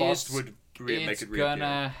 It's Bast would make it's it reappear.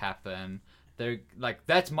 gonna happen. They're like,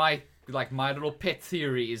 that's my little pet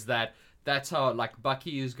theory, is that's how, like,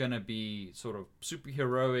 Bucky is gonna be sort of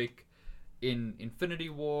superheroic in Infinity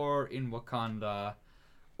War, in Wakanda,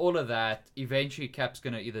 all of that. Eventually Cap's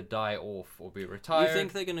gonna either die off or be retired. You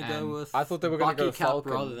think they're going to go and with I thought they were gonna Bucky go Cap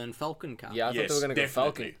Falcon. rather than Falcon Cap? Yeah, I thought Yes, they were going to go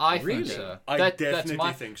definitely. Falcon. I Really? think so. I That's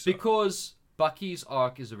definitely think so. Because Bucky's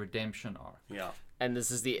arc is a redemption arc. Yeah. And this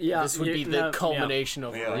is Yeah, this would be the yeah. culmination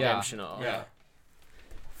of Yeah. a redemption arc. Yeah.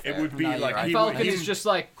 It would be No, you're like right. he Falcon would, is just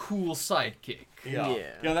like cool sidekick. yeah. Yeah.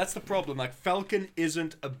 Yeah, that's the problem. Like, Falcon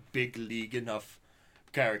isn't a big league enough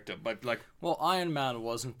character, but like Well, Iron Man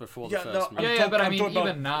wasn't before the Yeah, first no, movie. Yeah, but I I'm mean, talking about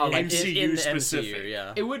even now, like, MCU in the specific. MCU,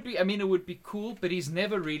 yeah. It would be. I mean, it would be cool, but he's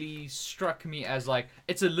never really struck me as like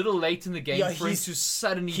it's a little late in the game Yeah, for him he's- to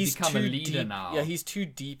suddenly He's become too a leader deep. now. Yeah, he's too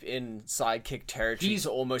deep in sidekick territory He's- to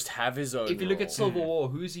almost have his own. If you look at role. Civil War,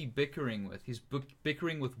 who's he bickering with? He's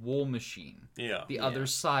bickering with War Machine, yeah. the other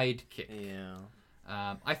sidekick.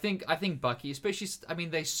 Yeah. I think Bucky, especially. I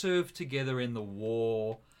mean, they served together in the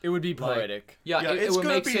war. It would be Like- poetic. Yeah, Yeah, it it's would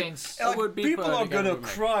gonna make be, sense. Like, would be people are poetic, gonna it would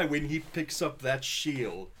make- cry when he picks up that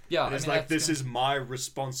shield. Yeah, And I it's mean, like, that's this gonna- is my Out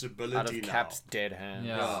responsibility of now. Cap's dead hand.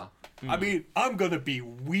 Yeah. I mean, I'm gonna be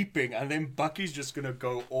weeping, and then Bucky's just gonna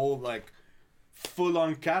go all like full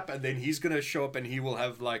on Cap, and then he's gonna show up, and he will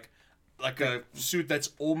have like a suit that's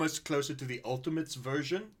almost closer to the Ultimates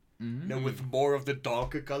version, you know, with more of the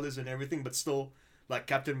darker colors and everything, but still like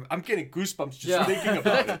Captain. I'm getting goosebumps just Yeah. thinking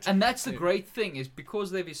about it. And that's the great thing is because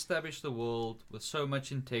they've established the world with so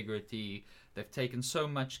much integrity, they've taken so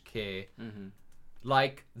much care.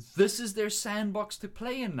 Like this is their sandbox to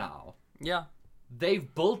play in now. Yeah.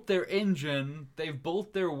 They've built their engine, they've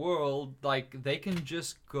built their world. Like they can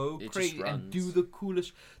just go It just crazy and runs. do the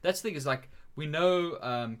coolest. That's the thing is like we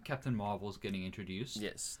know Captain Marvel's getting introduced.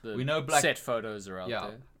 Yes, We know Black- set photos are out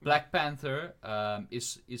there. Black Panther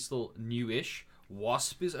is still newish.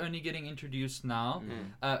 Wasp is only getting introduced now.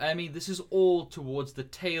 I mean, this is all towards the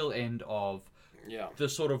tail end of Yeah. the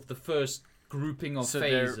sort of the first grouping of So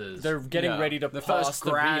phases. they're getting Yeah. ready to The pass first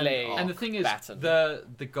the grand relay. arc. and the thing is, baton.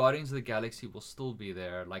 the Guardians of the Galaxy will still be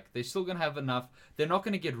there. Like they're still gonna have enough. They're not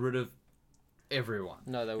gonna get rid of everyone.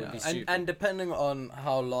 No, that would be And, stupid. and depending on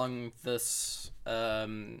how long this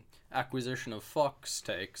acquisition of Fox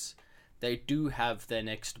takes, they do have their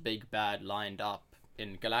next big bad lined up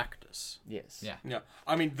in Galactus. yes. Yeah. Yeah,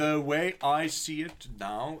 I mean the way I see it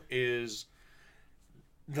now is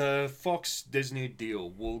the Fox Disney deal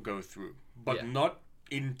will go through, but Yeah. not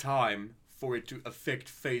in time for it to affect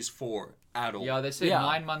Phase 4 at all. Yeah, they said Yeah.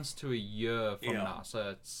 9 months to a year from Yeah. now, so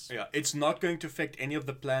it's Yeah, it's not going to affect any of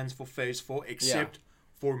the plans for Phase 4 except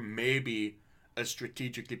for maybe a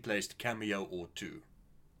strategically placed cameo or two.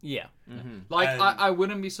 Yeah. like And- I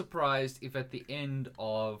wouldn't be surprised if at the end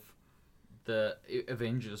of the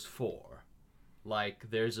Avengers 4, like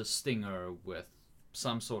there's a stinger with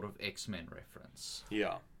some sort of X-Men reference.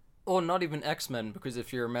 Yeah. Or not even X-Men, because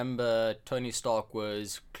if you remember, Tony Stark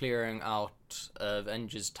was clearing out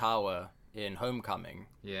Avengers Tower in Homecoming,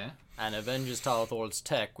 Yeah. and Avengers Tower with all its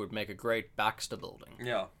tech would make a great Baxter building.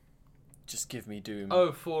 Yeah. Just give me Doom.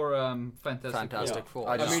 Oh, for Fantastic Fantastic Four. Four.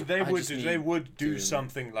 I I just- mean, they I would just need they would do Doom.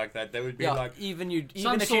 something like that. They would be Yeah, like, even if you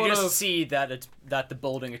sort just of- see that the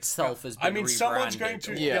building itself has been I mean, someone's going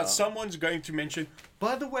rebranded to or- Yeah. someone's going to mention.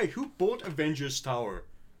 By the way, who bought Avengers Tower?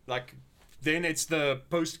 Like, then it's the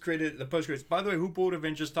post credits. By the way, who bought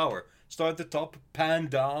Avengers Tower? Start at the top, pan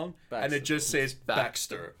down, and Baxter. it just says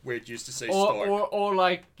Baxter, where it used to say Or, Stark. or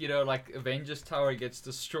like like Avengers Tower gets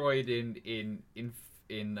destroyed in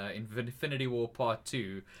Infinity War Part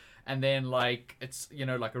 2, and then like it's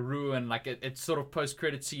like a ruin, like it's sort of post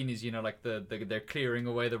credit scene is like they're clearing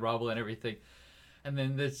away the rubble and everything, and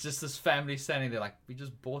then there's just this family standing there like, we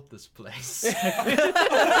just bought this place.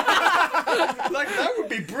 Like, that would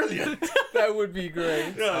be brilliant. That would be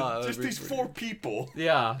great. Yeah, that'd just be these 4 people.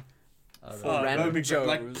 Yeah. For random that'd be great. Joes.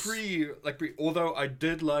 Like pre. Although I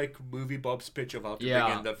did like Movie Bob's pitch of how to Yeah.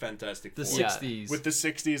 bring in the Fantastic The Four. 60s. With the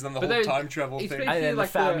 60s and the But whole they- time travel it's thing. been- And then like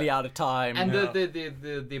the family out of time. and Yeah.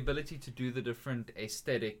 the ability to do the different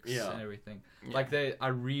aesthetics Yeah. and everything. Like I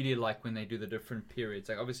really like when they do the different periods.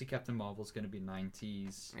 Like obviously Captain Marvel's going to be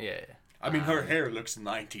 90s. yeah. I mean, her hair looks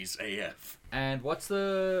 90s AF. And what's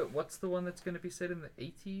the one that's going to be set in the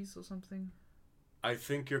 80s or something? I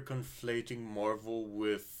think you're conflating Marvel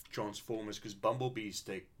with Transformers because Bumblebees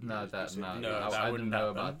take. No, years that to no, set. No, I that didn't wouldn't know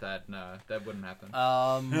happen. about that. No, that wouldn't happen.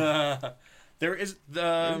 There is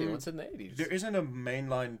Really? What's in the 80s? there isn't a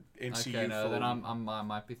mainline MCU okay, no, film. then I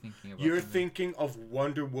might be thinking about. You're something. thinking of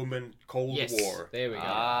Wonder Woman Cold Yes, War. there we go.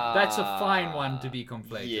 Ah. That's a fine one to be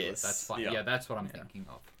conflated Yes. with. That's fine. Yeah. Yeah, that's what I'm thinking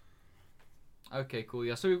of. Okay, cool.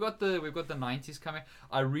 Yeah, so we've got the 90s coming.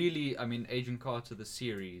 I mean, Agent Carter the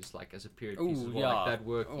series, like as a period piece as Ooh, well, like yeah. that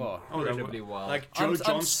worked Oh, incredibly well. Like I'm- Joe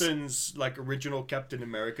I'm Johnston's like original Captain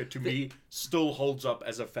America to me still holds up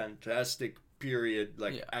as a fantastic period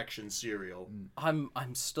like Yeah. action serial. I'm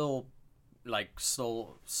still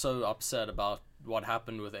so upset about what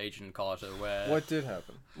happened with Agent Carter, where What did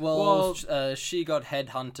happen? well, she got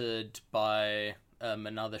headhunted by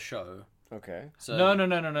another show. Okay. So no.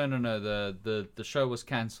 The show was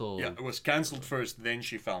cancelled. Yeah, it was cancelled first, then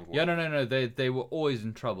she found one. Yeah, no. They were always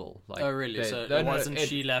in trouble. Like, Oh really? they- So no, it no, wasn't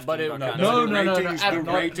she left? but and it- got no, cancelled? No, the no, ratings- at, the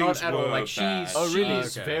not ratings at all. were Like she's bad. Oh, really?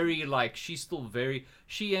 she's Okay. very like she's still very.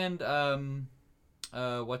 She and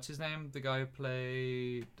what's his name? The guy who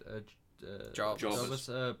played Jarvis.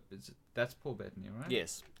 That's Paul Bettany, right?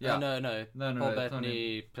 Yes. Yeah. No. No, Paul that's not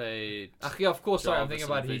Bettany played. Ach, yeah, of course. Sorry, I'm Jarvis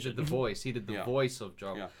thinking about and he did the Vision. voice. He did the Yeah. voice of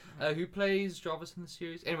Jarvis. Who plays Jarvis in the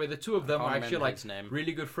series? Anyway, the two of them can't are actually remember like his name.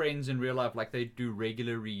 really good friends in real life. Like they do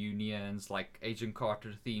regular reunions, like Agent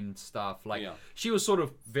Carter themed stuff. Like Yeah. she was sort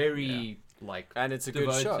of very like And it's a good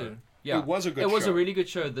devoted. show. Yeah, It was a good It was show. a really good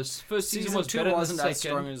show. This first season was two better wasn't than the as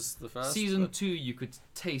strong second. as the first. Season but- 2, you could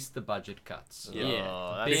taste the budget cuts. Yeah.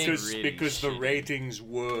 Oh, that's Because really because the shitty. ratings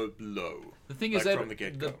were low. The thing Like is that from the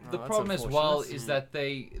get-go. the Oh, that's problem as well unfortunate. is that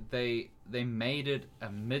they made it a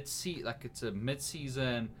it's a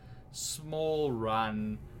mid-season small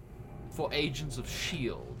run for Agents of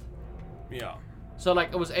Shield. Yeah. So like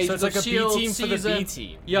it was Agents it's like of a B Shield team for the season. B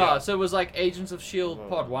team. Yeah, so it was like Agents of Shield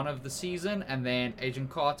part 1 of the season, and then Agent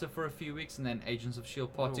Carter for a few weeks, and then Agents of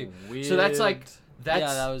Shield part 2. So that's like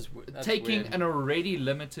that's taking weird. an already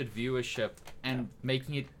limited viewership and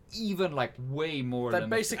making it even like way more That limited.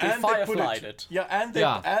 basically And they put fireflied it. Yeah, and they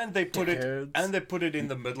Yeah. and they put Dickheads. it in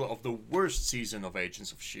the middle of the worst season of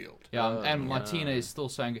Agents of Shield. Yeah, and Martina is still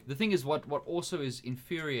saying the thing is what also is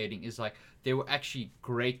infuriating is like they were actually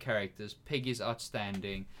great characters. Peggy's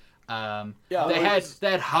outstanding. They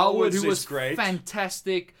had Howard who is was great.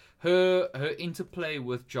 fantastic. Her interplay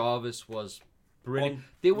with Jarvis was brilliant.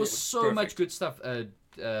 There was so perfect. much good stuff.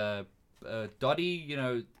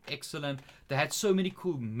 Dottie, excellent. They had so many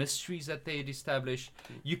cool mysteries that they had established.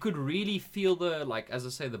 You could really feel the, like, as I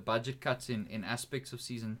say, the budget cuts in aspects of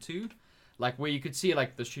season 2. Like, where you could see,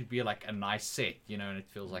 like, this should be, like, a nice set, and it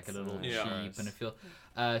feels like a little Yeah. cheap, and it feels...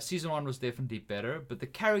 season 1 was definitely better, but the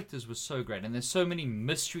characters were so great, and there's so many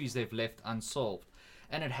mysteries they've left unsolved.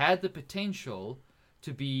 And it had the potential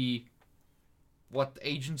to be what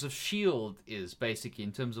Agents of S.H.I.E.L.D. is, basically,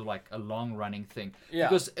 in terms of, like, a long-running thing. Yeah.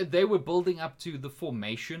 Because they were building up to the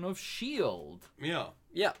formation of S.H.I.E.L.D. Yeah.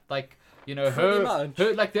 Yeah. Like, Pretty her much.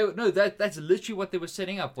 like, that's literally what they were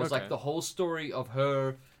setting up, was, Okay. like, the whole story of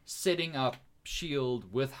her setting up S.H.I.E.L.D.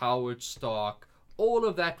 with Howard Stark. All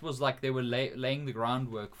of that was, like, they were laying the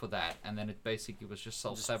groundwork for that, and then it basically was just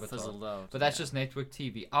self-sabotage. fizzled out. But that's just network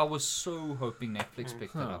TV. I was so hoping Netflix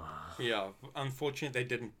picked it up. Yeah, unfortunately they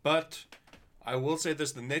didn't. But I will say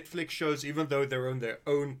this: the Netflix shows, even though they're in their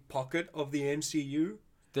own pocket of the MCU,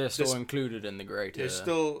 They're still This- included in the greater. they're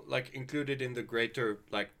still like included in the greater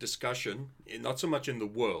like discussion. Not so much in the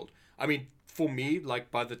world. I mean, for me,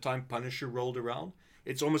 like by the time Punisher rolled around,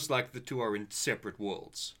 it's almost like the two are in separate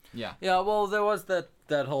worlds. Yeah. Yeah, well, there was that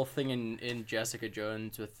whole thing in Jessica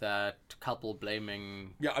Jones with that couple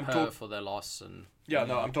blaming Yeah, I'm her for their loss, and Yeah,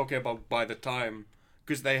 no, I'm talking about by the time,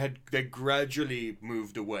 because they gradually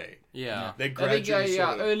moved away. yeah, They I think, gradually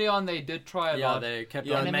sort of, early on they did try a yeah, lot. they kept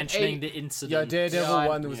Yeah, on and then mentioning A- the incident. Yeah, Daredevil Yeah,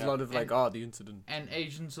 1, there was yeah. a lot of like, the incident. And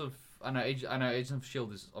Agents of I know Agents of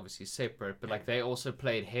S.H.I.E.L.D. is obviously separate, but like they also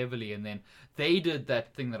played heavily, and then they did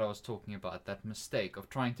that thing that I was talking about, that mistake of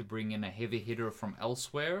trying to bring in a heavy hitter from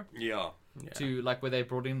elsewhere yeah. to like where they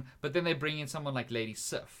brought in, but then they bring in someone like Lady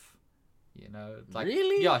Sif, like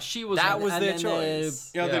Really? yeah, she was That in- was and their then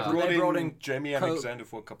choice. Yeah, Yeah. they brought in in Jamie Alexander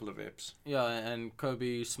for a couple of eps. Yeah, and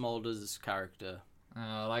Kobe Smolder's character.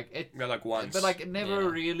 like it, Yeah, like once. but like it never Yeah.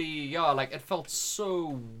 really, like it felt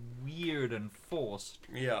so weird and forced.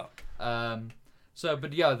 Yeah. So,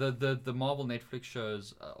 but yeah, the Marvel Netflix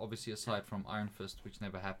shows, obviously aside from Iron Fist, which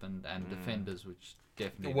never happened, and Defenders, which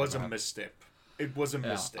definitely It was never a happened. misstep. It was a Yeah.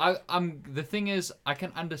 misstep. The thing is, I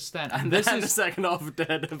can understand, and And this then the is second half of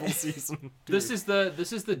Daredevil season. this is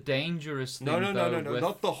the dangerous thing. No, though, with-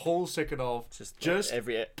 not the whole second half. Just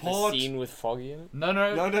every part- scene with Foggy in it.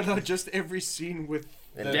 no, just every scene with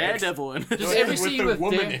the Daredevil in it. just every with scene the with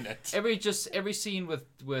woman in it. every scene with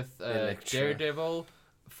Elektra. Daredevil,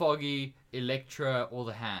 Foggy, Elektra, or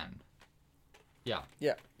the Hand. Yeah.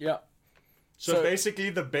 Yeah. So basically,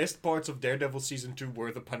 the best parts of Daredevil season 2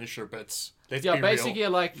 were the Punisher bits. Let's Yeah, be real. basically,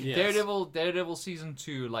 like Yes. Daredevil season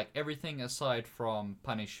 2, like everything aside from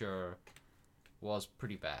Punisher was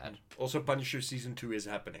pretty bad. Also, Punisher season 2 is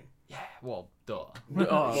happening. Yeah, well, duh.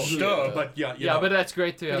 Oh, Duh, but yeah, you Yeah, know, but that's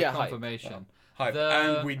great to have Yeah, hype. confirmation. hype. the-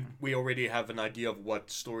 And we already have an idea of what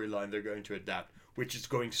storyline they're going to adapt, which is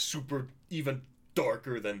going super even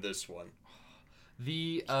darker than this one.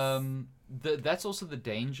 That's also the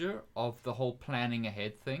danger of the whole planning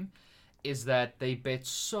ahead thing, is that they bet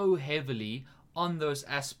so heavily on those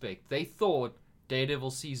aspects. They thought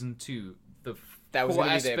Daredevil season 2, the That was core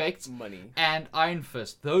gonna be their aspects, money. and Iron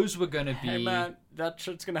Fist, those were going to be. Hey man, that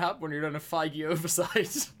shit's gonna happen when you don't have Feige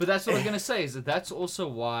oversight. But that's what I'm going to say, is that's also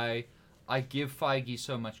why I give Feige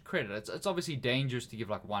so much credit. It's obviously dangerous to give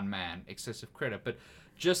like one man excessive credit, but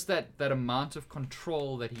just that amount of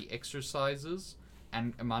control that he exercises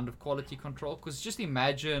and amount of quality control. Because just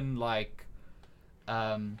imagine like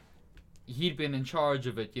he'd been in charge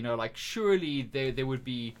of it, like surely there would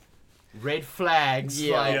be red flags.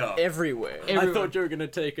 Yeah, like, Yeah. everywhere. every- I thought you were gonna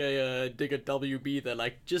take a dig at WB there.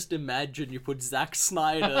 Like, just imagine you put Zack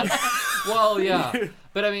Snyder. Well, yeah,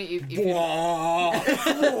 but I mean, if you,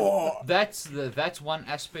 that's one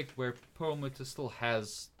aspect where Perlmutter still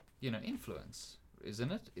has influence,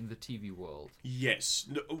 isn't it, in the TV world? Yes,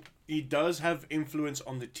 no, he does have influence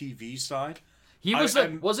on the TV side. He was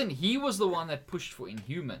I'm- wasn't he was the one that pushed for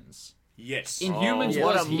Inhumans. Yes. Inhumans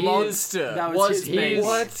what was a his monster. That was his base. his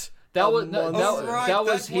What? That a was no, month. that, Oh, right, that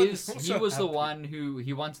was that one his. He also was the happened. one who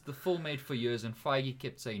he wanted the full made for years, and Feige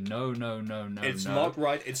kept saying no, no, no, no, It's no. not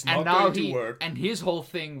right. It's And not now going he to work. and his whole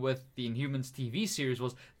thing with the Inhumans TV series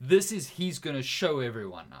was he's gonna show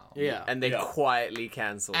everyone now. Yeah. And they Yeah. quietly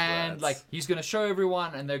cancelled And that. like he's gonna show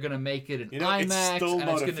everyone, and they're gonna make it in You know, IMAX, it's still and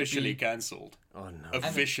not it's gonna officially be cancelled. oh no.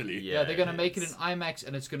 Officially. yeah, they're gonna it make it in is. IMAX,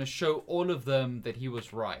 and it's gonna show all of them that he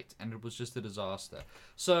was right, and it was just a disaster.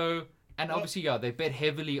 So, and obviously, yeah, they bet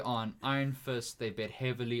heavily on Iron Fist. They bet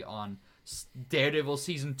heavily on Daredevil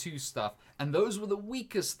season 2 stuff, and those were the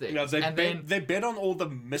weakest things. Yeah, and then they bet on all the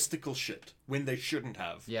mystical shit when they shouldn't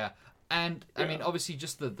have. yeah. And I mean, obviously,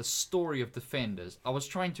 just the story of Defenders. I was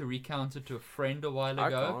trying to recount it to a friend a while I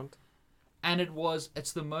ago, can't. and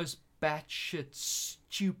it's the most batshit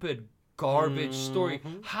stupid garbage story.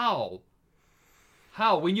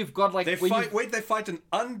 How when you've got like They when fight. you've- Wait, they fight an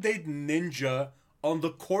undead ninja on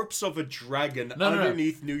the corpse of a dragon No.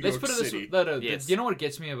 underneath New Let's York put it City. this way. No. Yes. You know what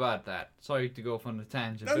gets me about that? Sorry to go off on a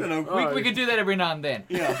tangent. No, but no, no. We can do that every now and then.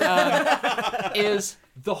 Yeah. Is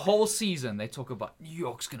the whole season they talk about New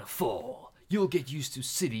York's gonna fall. You'll get used to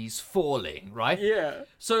cities falling, right? Yeah.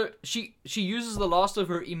 So she uses the last of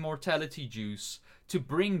her immortality juice to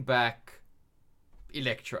bring back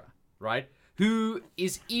Elektra, right? Who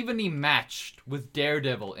is evenly matched with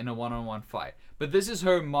Daredevil in a one-on-one fight. But this is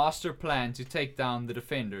her master plan to take down the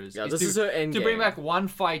Defenders. Yeah, this is her end to bring game. back one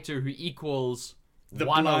fighter who equals The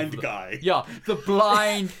one blind of the, guy. Yeah, the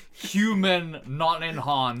blind human,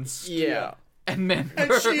 non-enhanced. Yeah. And then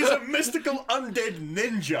And she's a mystical undead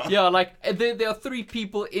ninja. yeah, like and there are 3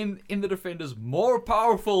 people in the Defenders more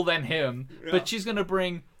powerful than him, Yeah. but she's gonna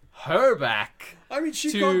bring her back. I mean,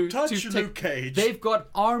 she to can't touch to Luke take- Cage. They've got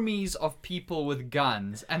armies of people with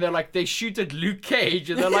guns, and they're like they shoot at Luke Cage,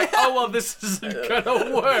 and they're like, oh well, this isn't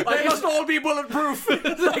gonna work. They must all be bulletproof.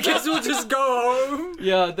 I guess we'll just go home.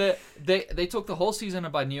 Yeah, they talk the whole season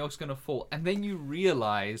about New York's gonna fall, and then you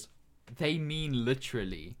realize they mean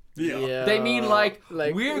literally. Yeah. They mean like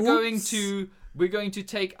we're oops. going to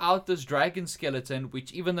take out this dragon skeleton,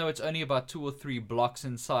 which even though it's only about 2 or 3 blocks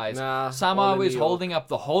in size, Nah, all somehow in is New York. holding up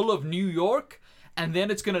the whole of New York, and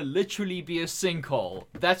then it's gonna literally be a sinkhole.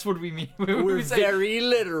 That's what we mean. We're we say, very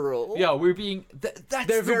literal. yeah, we're being. That's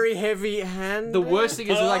They're the, very heavy-handed. The worst thing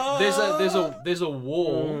is like there's a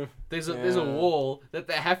wall. There's a wall that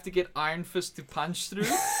they have to get Iron Fist to punch through.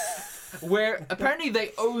 Where apparently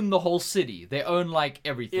they own the whole city. They own like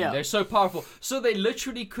everything. Yeah. They're so powerful. So they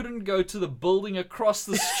literally couldn't go to the building across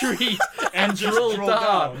the street and just drill drill down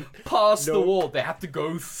down. past the Nope. wall. They have to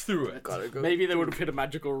go through it. Gotta go. Maybe they would have hit a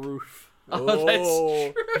magical roof.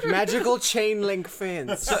 Oh, that's magical chain link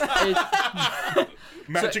fence.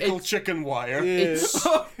 Magical it's- chicken wire.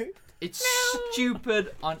 It's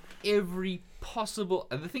stupid on every possible.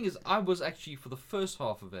 And the thing is, I was actually for the first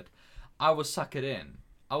half of it, I was suckered in.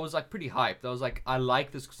 I was like pretty hyped. I was like, I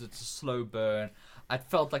like this because it's a slow burn. I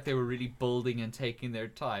felt like they were really building and taking their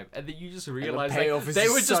time, and then you just realize like, payoff is they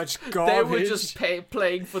were such just they were garbage. just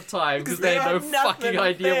playing for time because they they had no had nothing fucking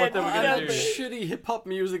idea what they were planned. gonna And do. that shitty hip hop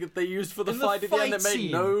music that they used for the In the fight at the end fight that made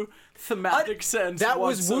scene. no thematic sense. That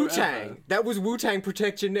was whatsoever. Wu-Tang. That was Wu-Tang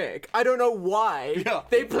Protect Your Neck. I don't know why Yeah.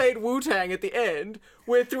 they played Wu-Tang at the end,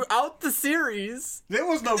 where throughout the series, There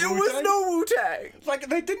was no there Wu-Tang. was no Wu-Tang. Like,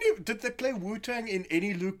 they didn't even... Did they play Wu-Tang in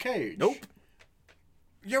any Luke Cage? Nope.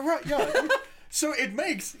 You're right, yeah. So it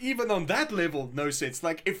makes, even on that level, no sense.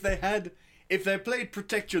 Like, if they played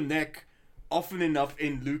Protect Your Neck often enough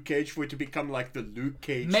in Luke Cage for it to become like the Luke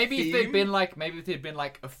Cage Maybe if theme, they'd been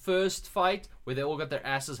like a first fight where they all got their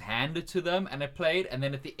asses handed to them and it played, and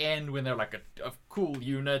then at the end when they're like a cool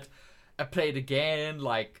unit, it played again,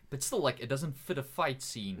 like, but still like it doesn't fit a fight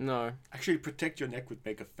scene. No, Actually, Protect Your Neck would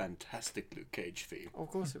make a fantastic Luke Cage theme. of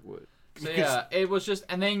course it would. So yeah, it was just,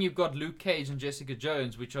 and then you've got Luke Cage and Jessica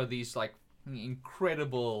Jones, which are these like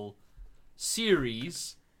incredible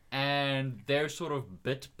series, and they're sort of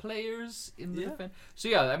bit players in the defense. So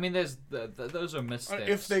yeah, I mean, there's those are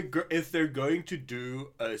missteps. If they're going to do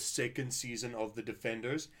a second season of the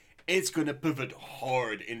Defenders, it's gonna pivot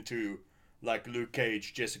hard into like Luke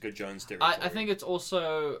Cage, Jessica Jones territory. I think it's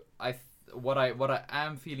also what I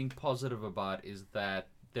am feeling positive about is that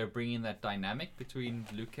they're bringing that dynamic between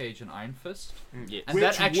Luke Cage and Iron Fist, Yes. and Which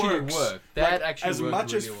that actually works. worked. That Like, actually as worked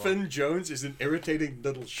much really as well. Finn Jones is an irritating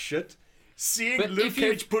little shit. Seeing But Luke if you-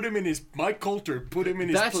 Cage put him in his Mike Coulter put him in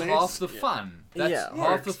his That's place. half the fun. That's Yeah.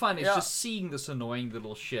 half the Works. fun. Is Yeah. just seeing this annoying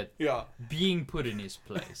little shit Yeah. being put in his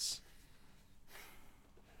place.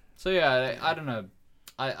 So yeah, I don't know.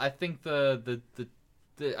 I think the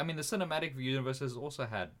I mean the cinematic universe has also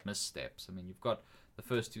had missteps. I mean you've got the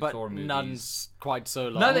first two But Thor movies. none's quite so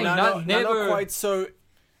long. Nothing. No, not not never. quite so.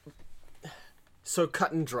 so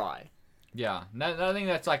cut and dry. Yeah, nothing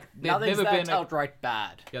that's like there's Nothing's never that's been outright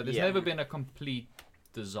bad. there's Yeah. never been a complete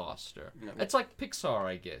disaster. No. It's like Pixar,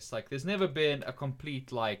 I guess. Like there's never been a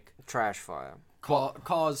complete like Trash fire.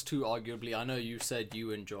 Cars 2, arguably. I know you said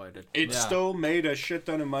you enjoyed it. It Yeah. still made a shit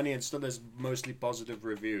ton of money and still has mostly positive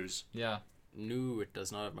reviews. yeah. No, it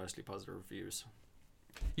does not have mostly positive reviews.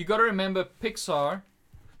 You got to remember Pixar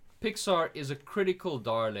is a critical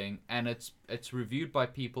darling, and it's reviewed by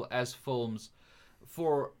people as films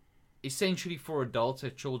for essentially for adults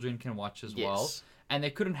that children can watch as well. Yes. And they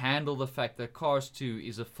couldn't handle the fact that Cars 2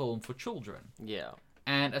 is a film for children. Yeah.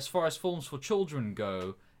 And as far as films for children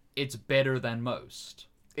go, it's better than most.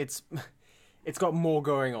 It's got more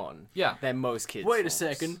going on. Yeah. Than most kids. Wait a films.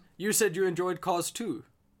 second. You said you enjoyed Cars 2.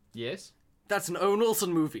 Yes? That's an Owen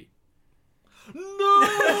Wilson movie.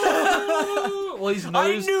 No! Well, his nose.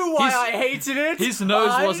 I knew why his- I hated it. his nose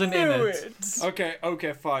I wasn't in knew it.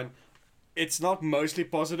 Okay, fine. It's not mostly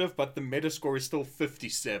positive, but the Metascore is still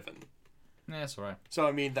 57. Yeah, that's all right. So,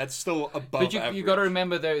 I mean, that's still above But you average. got to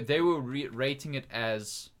remember, they were rating it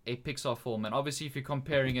as a Pixar film, and obviously if you're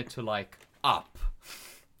comparing it to, like, Up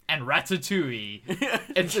and Ratatouille,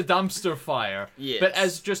 it's a dumpster fire. Yes. But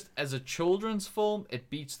as a children's film, it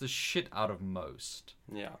beats the shit out of most.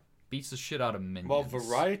 Yeah. Beats the shit out of Minions. Well,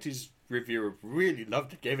 Variety's reviewer really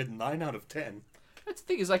loved it, gave it 9 out of 10. That's the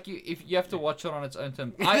thing, is like if you have to watch it on its own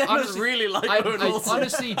terms. I honestly really like I Owen Wilson.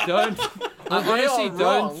 honestly don't. I They honestly are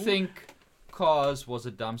don't wrong. think Cars was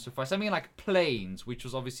a dumpster fire. I mean, like Planes, which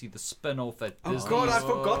was obviously the spin-off that Oh Disney. god, I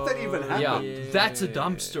forgot that even happened. yeah, that's a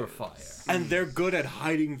dumpster fire. And they're good at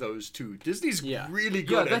hiding those two. Disney's Yeah. really Yeah,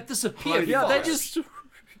 good that at disappeared. hiding Yeah, they fires. just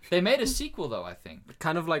they made a sequel though. I think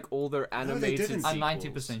Kind of like all their they animated didn't. I'm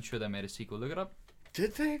sequels. 90% sure they made a sequel. Look it up.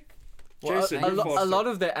 Did they? Well, Jason, a you lo- faster. a lot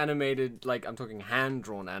of their animated, like I'm talking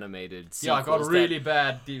hand-drawn animated sequels. Yeah, I got that- really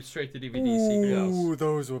bad deep straight to DVD sequels. Ooh,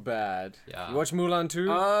 those were bad. Yeah. You watch Mulan too?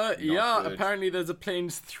 Yeah, good. apparently there's a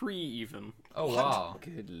Planes 3 even. Oh wow.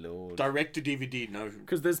 Good lord. Direct to DVD, no.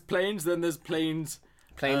 Because there's Planes, then there's Planes...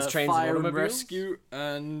 Planes, Trains, and Fire and Automobiles? Rescue,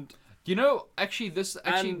 and... You know, actually, this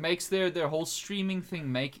actually And- makes their whole streaming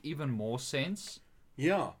thing make even more sense.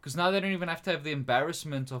 Yeah. Because now they don't even have to have the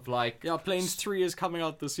embarrassment of like. Yeah, Planes 3 is coming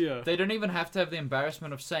out this year. They don't even have to have the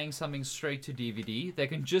embarrassment of saying something straight to DVD. They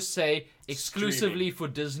can just say exclusively for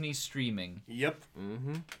Disney streaming. Yep.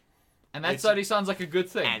 And that It's- already sounds like a good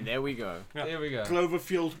thing. And there we go. Yeah. There we go.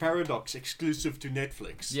 Cloverfield Paradox, exclusive to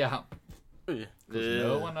Netflix. Yeah. Yeah, Because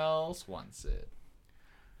no one else wants it.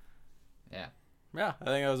 Yeah. I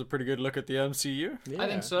think that was a pretty good look at the MCU. I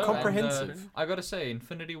think so. Comprehensive. And, I gotta say,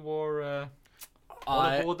 Infinity War, all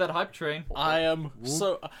I aboard that hype train. am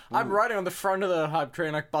so... I'm riding on the front of the hype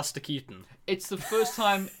train like Buster Keaton. It's the first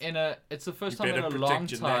time in a better long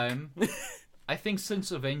protect your neck. time, I think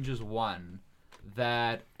since Avengers 1,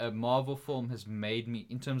 that a Marvel film has made me,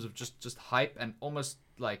 in terms of just hype and almost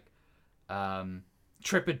like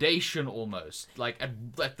trepidation almost, like at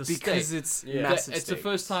the Because stake. it's Yeah. massive It's the stakes.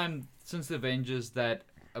 first time since the Avengers that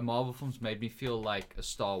a Marvel film's made me feel like a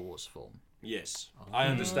Star Wars film. Yes. I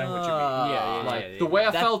understand what you mean. Ah, Like the way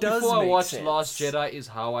I That felt does before I make watched sense. Last Jedi is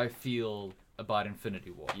how I feel about Infinity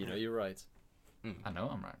War. You know, you're right. I know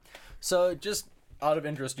I'm right. So, just out of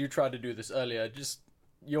interest, you tried to do this earlier. Just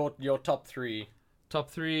your top 3. Top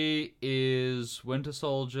 3 is Winter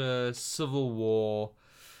Soldier, Civil War,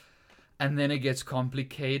 and then it gets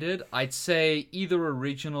complicated. I'd say either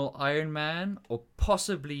original Iron Man or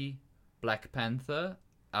possibly Black Panther.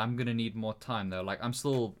 I'm gonna need more time though. I'm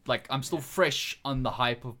still fresh on the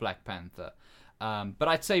hype of Black Panther. But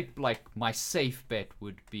I'd say like my safe bet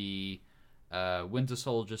would be Winter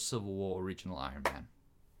Soldier, Civil War, original Iron Man.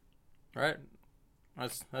 Right?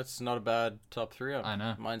 That's not a bad top 3. I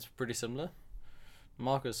know. Mine's pretty similar.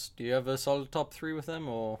 Marcus, do you have a solid top 3 with them,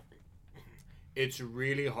 or... It's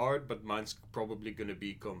really hard, but mine's probably going to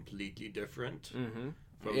be completely different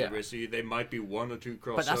from Yeah. the rest of you. There might be one or two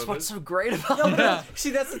crossovers. But that's what's so great about it.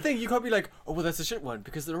 See, that's the thing. You can't be like, oh, well, that's a shit one,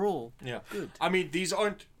 because they're all Yeah. good. I mean, these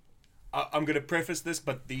aren't... I'm going to preface this,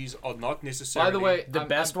 but these are not necessarily... By the way, The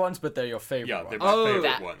best ones, but they're your favorite Yeah, ones. they're my favorite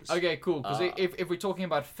that- ones. Okay, cool. Because if we're talking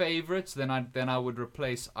about favorites, then I would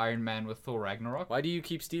replace Iron Man with Thor Ragnarok. Why do you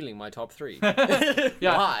keep stealing my top 3?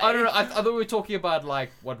 Yeah, Why? I don't know. I thought we were talking about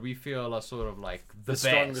like what we feel are sort of like the best,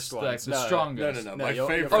 strongest like, ones. the No, strongest. No. No, My your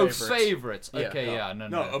favorite... Oh, favorites. favorites. Yeah. Okay, yeah, no.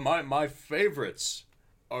 No, my favorites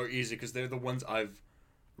are easy because they're the ones I've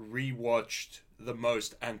rewatched the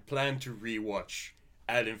most and plan to rewatch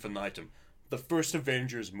ad infinitum. The first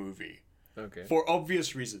Avengers movie. Okay. For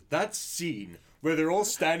obvious reasons. That scene where they're all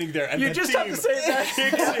standing there and You the just team have to say that.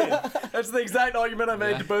 kicks in. That's the exact argument I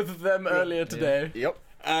made Yeah. to both of them earlier today. Yep.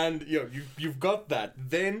 And you've got that.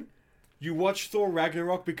 Then you watch Thor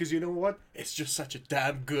Ragnarok because you know what? It's just such a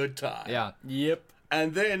damn good time. Yeah. Yep.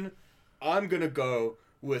 And then I'm gonna go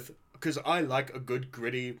with, because I like a good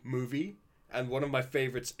gritty movie, and one of my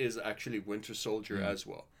favorites is actually Winter Soldier as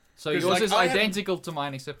well. So 'Cause, yours like, is I had- identical to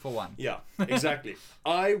mine except for one. Yeah, exactly.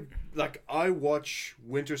 I watch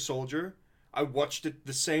Winter Soldier. I watched it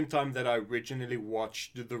the same time that I originally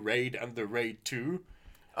watched The Raid and The Raid 2.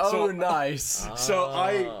 Oh, So- nice. So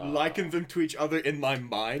I liken them to each other in my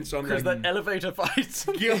mind. So I'm Because like, that elevator fight.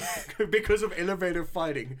 yeah, because of elevator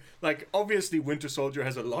fighting. Like, obviously, Winter Soldier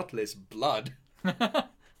has a lot less blood, but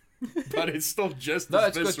it's still just No, as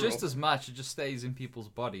it's got visceral. just as much. It just stays in people's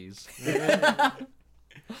bodies.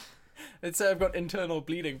 Let's say I've got internal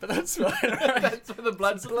bleeding, but that's fine. Right? That's where the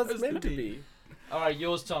blood's Blood's supposed meant to to be. be. All right,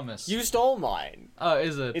 yours, Thomas. You stole mine. Oh,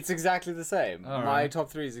 is it? It's exactly the same. All My right. top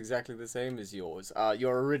 3 is exactly the same as yours.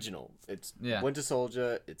 Your original. It's Yeah. Winter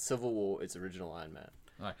Soldier, it's Civil War, it's original Iron Man.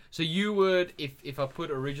 All right. So you would, if I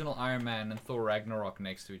put original Iron Man and Thor Ragnarok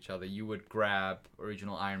next to each other, you would grab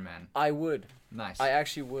original Iron Man. I would. Nice. I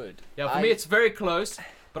actually would. Yeah, for me it's very close,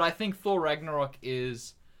 but I think Thor Ragnarok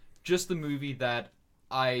is just the movie that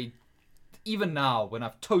even now, when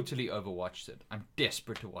I've totally overwatched it, I'm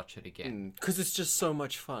desperate to watch it again. Because it's just so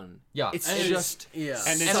much fun. Yeah, It's and just... Yeah.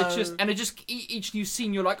 And and it just each new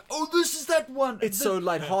scene you're like, oh, this is that one. It's so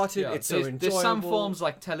lighthearted, Yeah, it's so there's, enjoyable. there's some films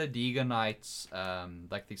like Talladega Nights,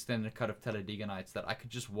 like the extended cut of Talladega Nights, that I could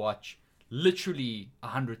just watch literally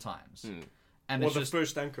 100 times. And Or it's the just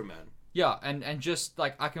first Anchorman. yeah, and just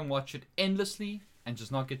like I can watch it endlessly and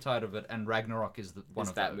just not get tired of it. And Ragnarok is one It's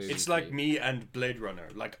of that those. movie. It's like me and Blade Runner.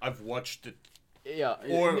 Like, I've watched it, Yeah.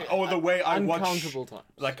 or the way I watch, uncountable times.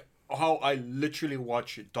 like how I literally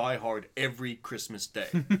watch Die Hard every Christmas day.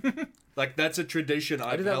 Like, that's a tradition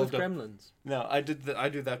I I've do that with held up. Gremlins. No, I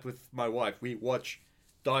do that with my wife. We watch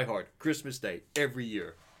Die Hard Christmas Day every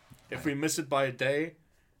year. If we miss it by a day,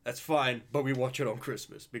 that's fine, but we watch it on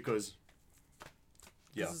Christmas because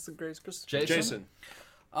yeah. This is the greatest Christmas. Jason.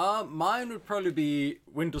 Mine would probably be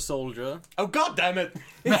Winter Soldier. Oh, god damn it.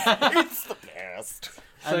 It's the best.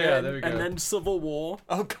 So And yeah, then, there we go. And then Civil War,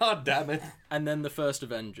 Oh, god damn it. and then the first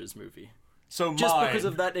Avengers movie. So Just mine. because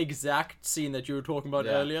of that exact scene that you were talking about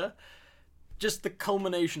Yeah. earlier. Just the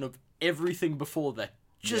culmination of everything before that.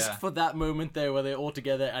 Just Yeah. for that moment there where they're all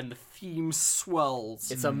together and the theme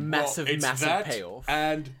swells. It's a Well, massive, it's massive that, payoff.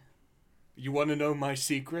 And you want to know my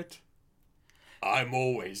secret? I'm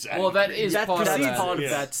always angry. well, that is That part of precedes that. part of Yeah.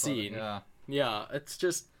 that scene. Yeah. Yeah, it's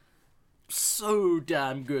just so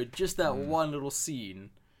damn good. Just that one little scene.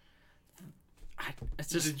 It's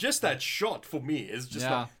just just that shot for me is just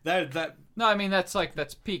Yeah. like that No, I mean that's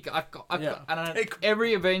peak. I've got Yeah. I don't know. Take-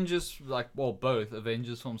 Every Avengers, both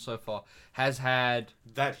Avengers films so far has had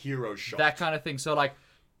that hero shot. that kind of thing. So like,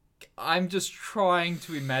 I'm just trying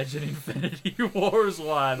to imagine Infinity Wars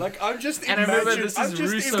one. Like, I'm just And I remember imagine- this I'm is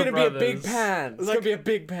just Russo It's gonna be a big Brothers. pan. It's Like- gonna be a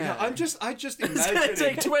big pan. Yeah, I just it's gonna imagine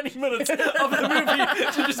take 20 minutes of the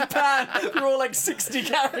movie to just pan through all like 60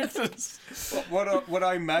 characters. what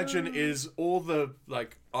I imagine is all the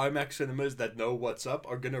like IMAX cinemas that know what's up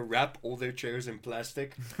are gonna wrap all their chairs in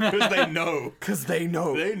plastic because they know Because they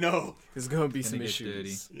know there's gonna be some get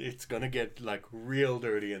issues. it's gonna get like real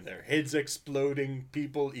dirty in there. Heads exploding,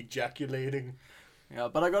 people ejaculating. Yeah,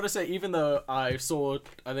 but I gotta say, even though I saw it,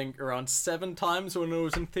 I think around 7 times when it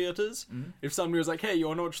was in theaters, if somebody was like, "Hey, you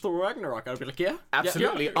wanna watch Thor Ragnarok?" I'd be like, "Yeah,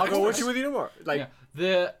 Absolutely. yeah, I'll go watch nice." it with you tomorrow. Like, yeah.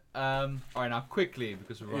 The all right, now quickly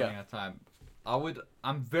because we're running Yeah. out of time.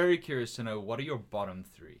 I'm very curious to know what are your bottom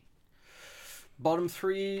 3. Bottom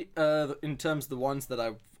 3, in terms of the ones that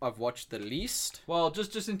I've watched the least. Well,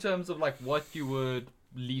 just in terms of like what you would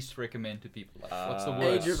least recommend to people. Like, what's the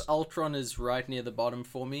Age worst? of Ultron is right near the bottom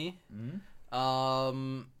for me.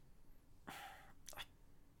 I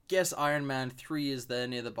guess Iron Man 3 is there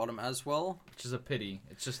near the bottom as well. Which is a pity.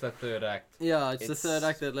 It's just that third act. Yeah, it's the It's- third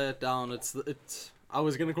act that let it down. It's I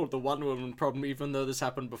was gonna call it the Wonder Woman problem, even though this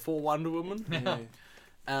happened before Wonder Woman.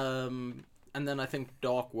 And then I think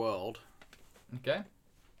Dark World. Okay.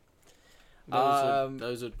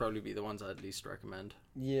 Those would probably be the ones I'd least recommend.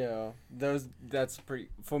 yeah, that's pretty.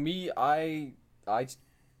 For me, I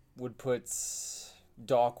would put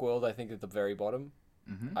Dark World. I think at the very bottom.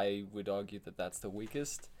 Mm-hmm. I would argue that that's the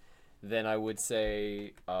weakest. Then I would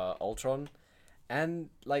say Ultron, and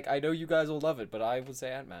like I know you guys all love it, but I would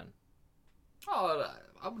say Ant-Man. Oh,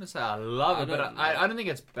 I wouldn't say I love I it, but don't know. I don't think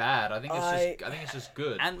it's bad. I think it's just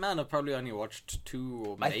good. Ant-Man I've probably only watched 2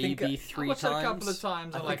 or I think maybe I 3 I watched times. it a couple of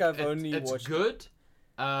times. I and, think like, I've only it's watched- good,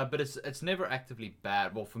 but it's never actively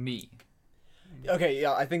bad. Well, for me. Okay,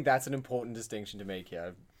 yeah, I think that's an important distinction to make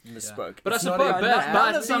here. misspoke. But It's I not suppose, even but, bad. none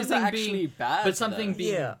but of these are something actually being bad, but something though.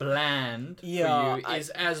 being Yeah. bland Yeah, for you I- is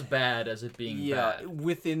as bad as it being bad.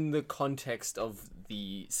 Within the context of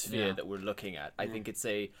the sphere Yeah. that we're looking at, I think it's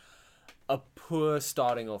a poor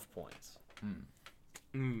starting off point.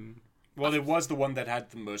 Well, it was the one that had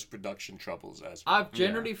the most production troubles as well. I've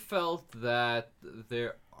generally felt that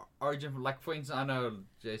there are different, like for instance, I know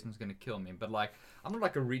Jason's gonna kill me, but like I'm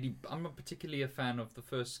not particularly a fan of the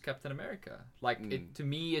first Captain America. Like it to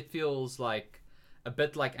me, it feels like a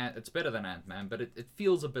bit like it's better than Ant-Man, but it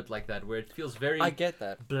feels a bit like that, where it feels very I get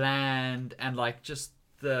that. bland and like just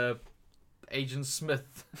the Agent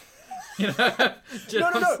Smith. You know,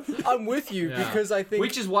 No. I'm with you Yeah. because I think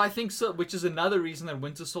which is why I think so. Which is another reason that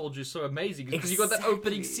Winter Soldier is so amazing, because you got that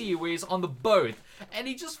opening Exactly. scene where he's on the boat and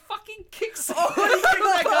he just fucking kicks. Oh, he kicked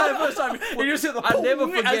that guy the first time. You just hear the I never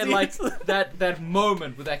boom as forget he like hits- that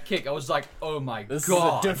moment with that kick. I was like, oh my This is a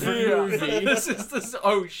god, different movie. this is this.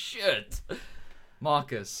 Oh shit,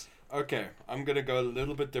 Marcus. Okay, I'm gonna go a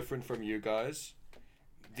little bit different from you guys.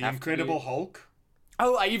 The Have to Incredible be. Hulk.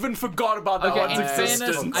 Oh, I even forgot about that Okay, one's in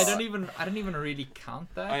existence. fairness, I don't even really count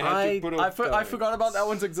that. I had to put up, I forgot about that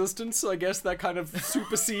one's existence, so I guess that kind of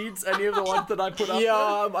supersedes any of the ones that I put up. Yeah,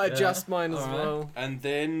 I adjust mine as Alright. well. And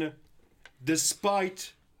then,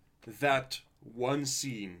 despite that one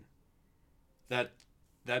scene, that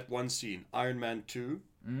one scene, Iron Man 2,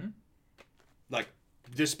 like,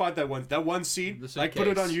 despite that one scene, The like, put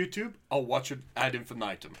it on suitcase. YouTube, I'll watch it ad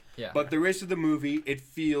infinitum. Yeah. But the rest of the movie, it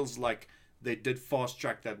feels like they did fast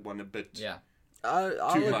track that one a bit. Yeah. I'll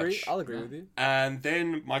Too agree. much. I'll agree with you. And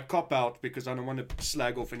then my cop out, because I don't want to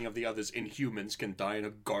slag off any of the others, Inhumans can die in a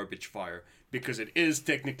garbage fire, because it is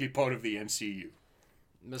technically part of the MCU.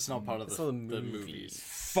 It's not part of It's the, not the the movies. movies.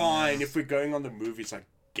 Fine, if we're going on the movies, I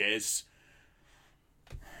guess.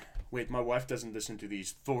 Wait, my wife doesn't listen to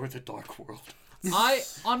these. Thor: The Dark World. I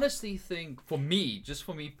honestly think, for me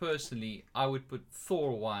personally, I would put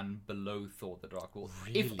Thor 1 below Thor the Dark World.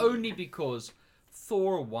 If only because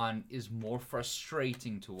Thor 1 is more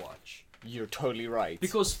frustrating to watch. You're totally right.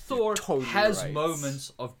 Because Thor totally has right.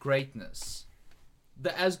 moments of greatness.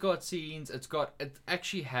 The Asgard scenes, it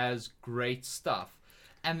actually has great stuff.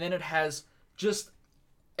 And then it has just...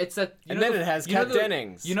 It's that, And then it has Kat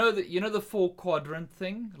Dennings. You know the 4-quadrant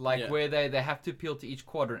thing, like Yeah. where they have to appeal to each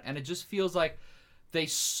quadrant, and it just feels like they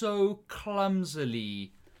so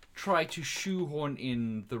clumsily try to shoehorn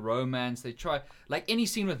in the romance. They try, like, any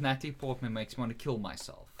scene with Natalie Portman makes me want to kill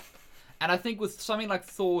myself. And I think with something like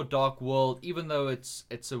Thor: Dark World, even though it's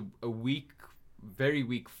a weak, very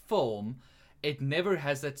weak film, it never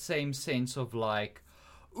has that same sense of like,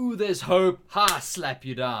 ooh, there's hope, ha, slap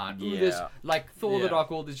you down. Ooh, there's Yeah. like Thor: The Yeah.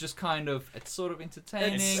 Dark World is just kind of, it's sort of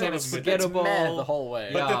entertaining sort and of it's meh. forgettable. Meh the whole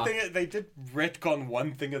way. But Yeah. the thing is, they did retcon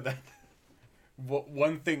one thing of that.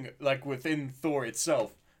 One thing, like within Thor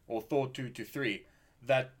itself, or Thor 2 to 3,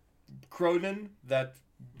 that Cronin, that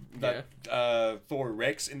Thor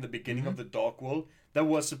Rex in the beginning of the Dark World, that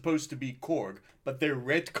was supposed to be Korg, but they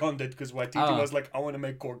retconned it because Waititi Ah. was like, I want to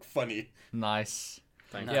make Korg funny. Nice.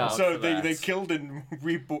 Thank Yeah. God So for they that. killed and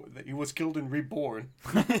reborn. He was killed and reborn.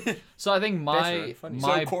 So I think Better and funny. So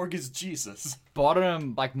my Korg is Jesus.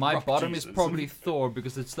 bottom, like my Rock bottom Jesus. is probably Thor,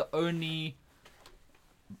 because it's the only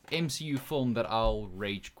MCU film that I'll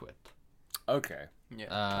rage quit. Okay.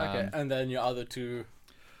 Yeah. Okay. And then your other two.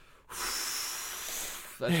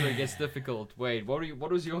 That's where it gets difficult. Wait, what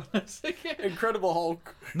was your list again? Incredible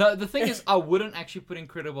Hulk. No, the thing is, I wouldn't actually put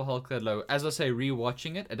Incredible Hulk that low. As I say,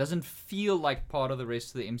 rewatching it, it doesn't feel like part of the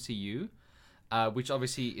rest of the MCU, which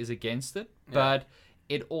obviously is against it. But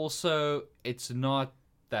it's not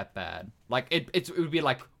that bad. Like it would be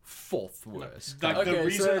like fourth worst. Like Okay, the so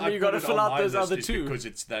reason then I you put gotta it fill on out my those list other is two. because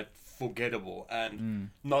it's that forgettable and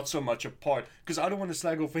not so much a part. Because I don't want to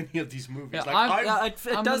slag off any of these movies. Yeah, like Yeah,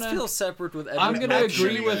 it I'm does gonna- feel separate with. I'm every- gonna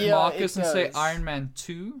Actually, agree with yeah, Marcus it and say does. Iron Man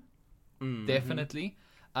 2. Definitely.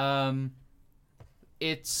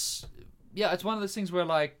 It's one of those things where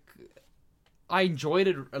like I enjoyed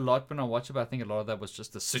it a lot when I watched it, but I think a lot of that was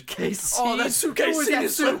just the suitcase. Oh, that scene. suitcase scene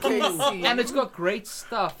is so cool. And it's got great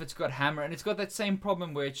stuff. It's got Hammer, and it's got that same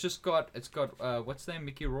problem where it's got what's the name,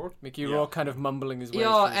 Mickey Rourke. Mickey Rourke kind of mumbling his way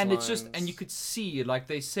Yeah, through and his it's just, lines. and you could see, like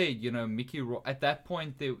they said, Mickey Rourke at that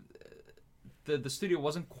point, the studio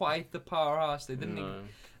wasn't quite the powerhouse. They didn't,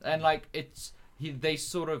 and like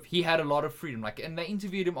he had a lot of freedom. Like, and they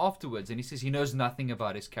interviewed him afterwards, and he says he knows nothing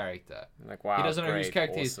about his character. Like, wow, He doesn't know who his great,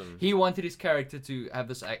 character awesome. is. He wanted his character to have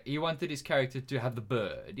this. He wanted his character to have the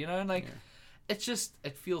bird. And like, it's just,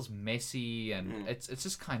 it feels messy, and it's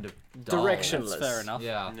just kind of dull. Directionless. That's fair enough.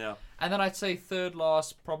 Yeah. Yeah. And then I'd say third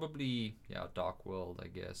last, probably Dark World, I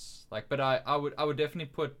guess. Like, but I would definitely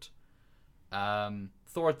put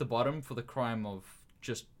Thor at the bottom for the crime of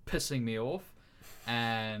just pissing me off,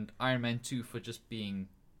 and Iron Man 2 for just being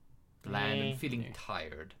bland and feeling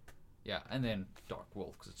tired. Yeah, and then Dark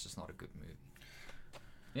World because it's just not a good movie.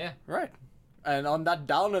 Yeah. Right. And on that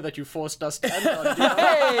downer that you forced us to end on,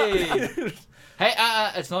 Hey! Hey,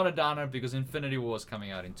 it's not a downer because Infinity War is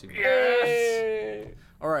coming out in 2 months. Yay!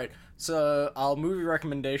 All right, so our movie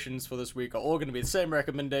recommendations for this week are all going to be the same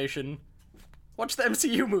recommendation. Watch the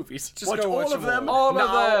MCU movies. Just watch go watch all of them them all. All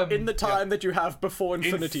of now them. in the time that you have before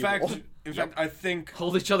Infinity War. In fact, I think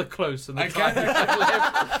Hold each other close in the I time.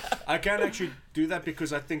 I can't actually do that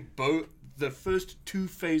because I think both the first 2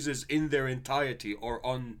 phases in their entirety are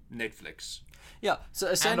on Netflix. Yeah, so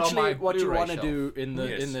my essentially what you Blu-ray want to shelf. do in the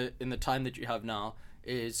Yes. in the time that you have now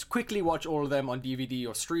is quickly watch all of them on DVD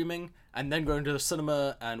or streaming, and then go into the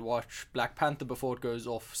cinema and watch Black Panther before it goes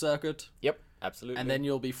off circuit, Yep, absolutely. and then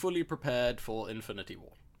you'll be fully prepared for Infinity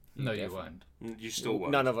War. No, you Definitely. won't. You still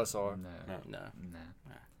won't. None of us are. No. No. No.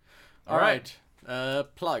 All right.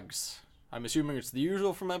 Plugs. I'm assuming it's the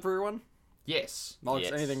usual from everyone. Yes. Marks,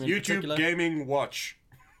 Yes. anything in YouTube particular? Gaming Watch.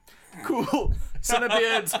 Cool.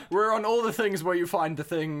 CineBeards. We're on all the things where you find the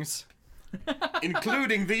things,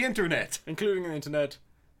 Including the internet. including the internet.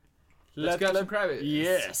 Let's go have some crabbies.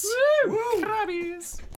 Yes. Woo! Crabbies.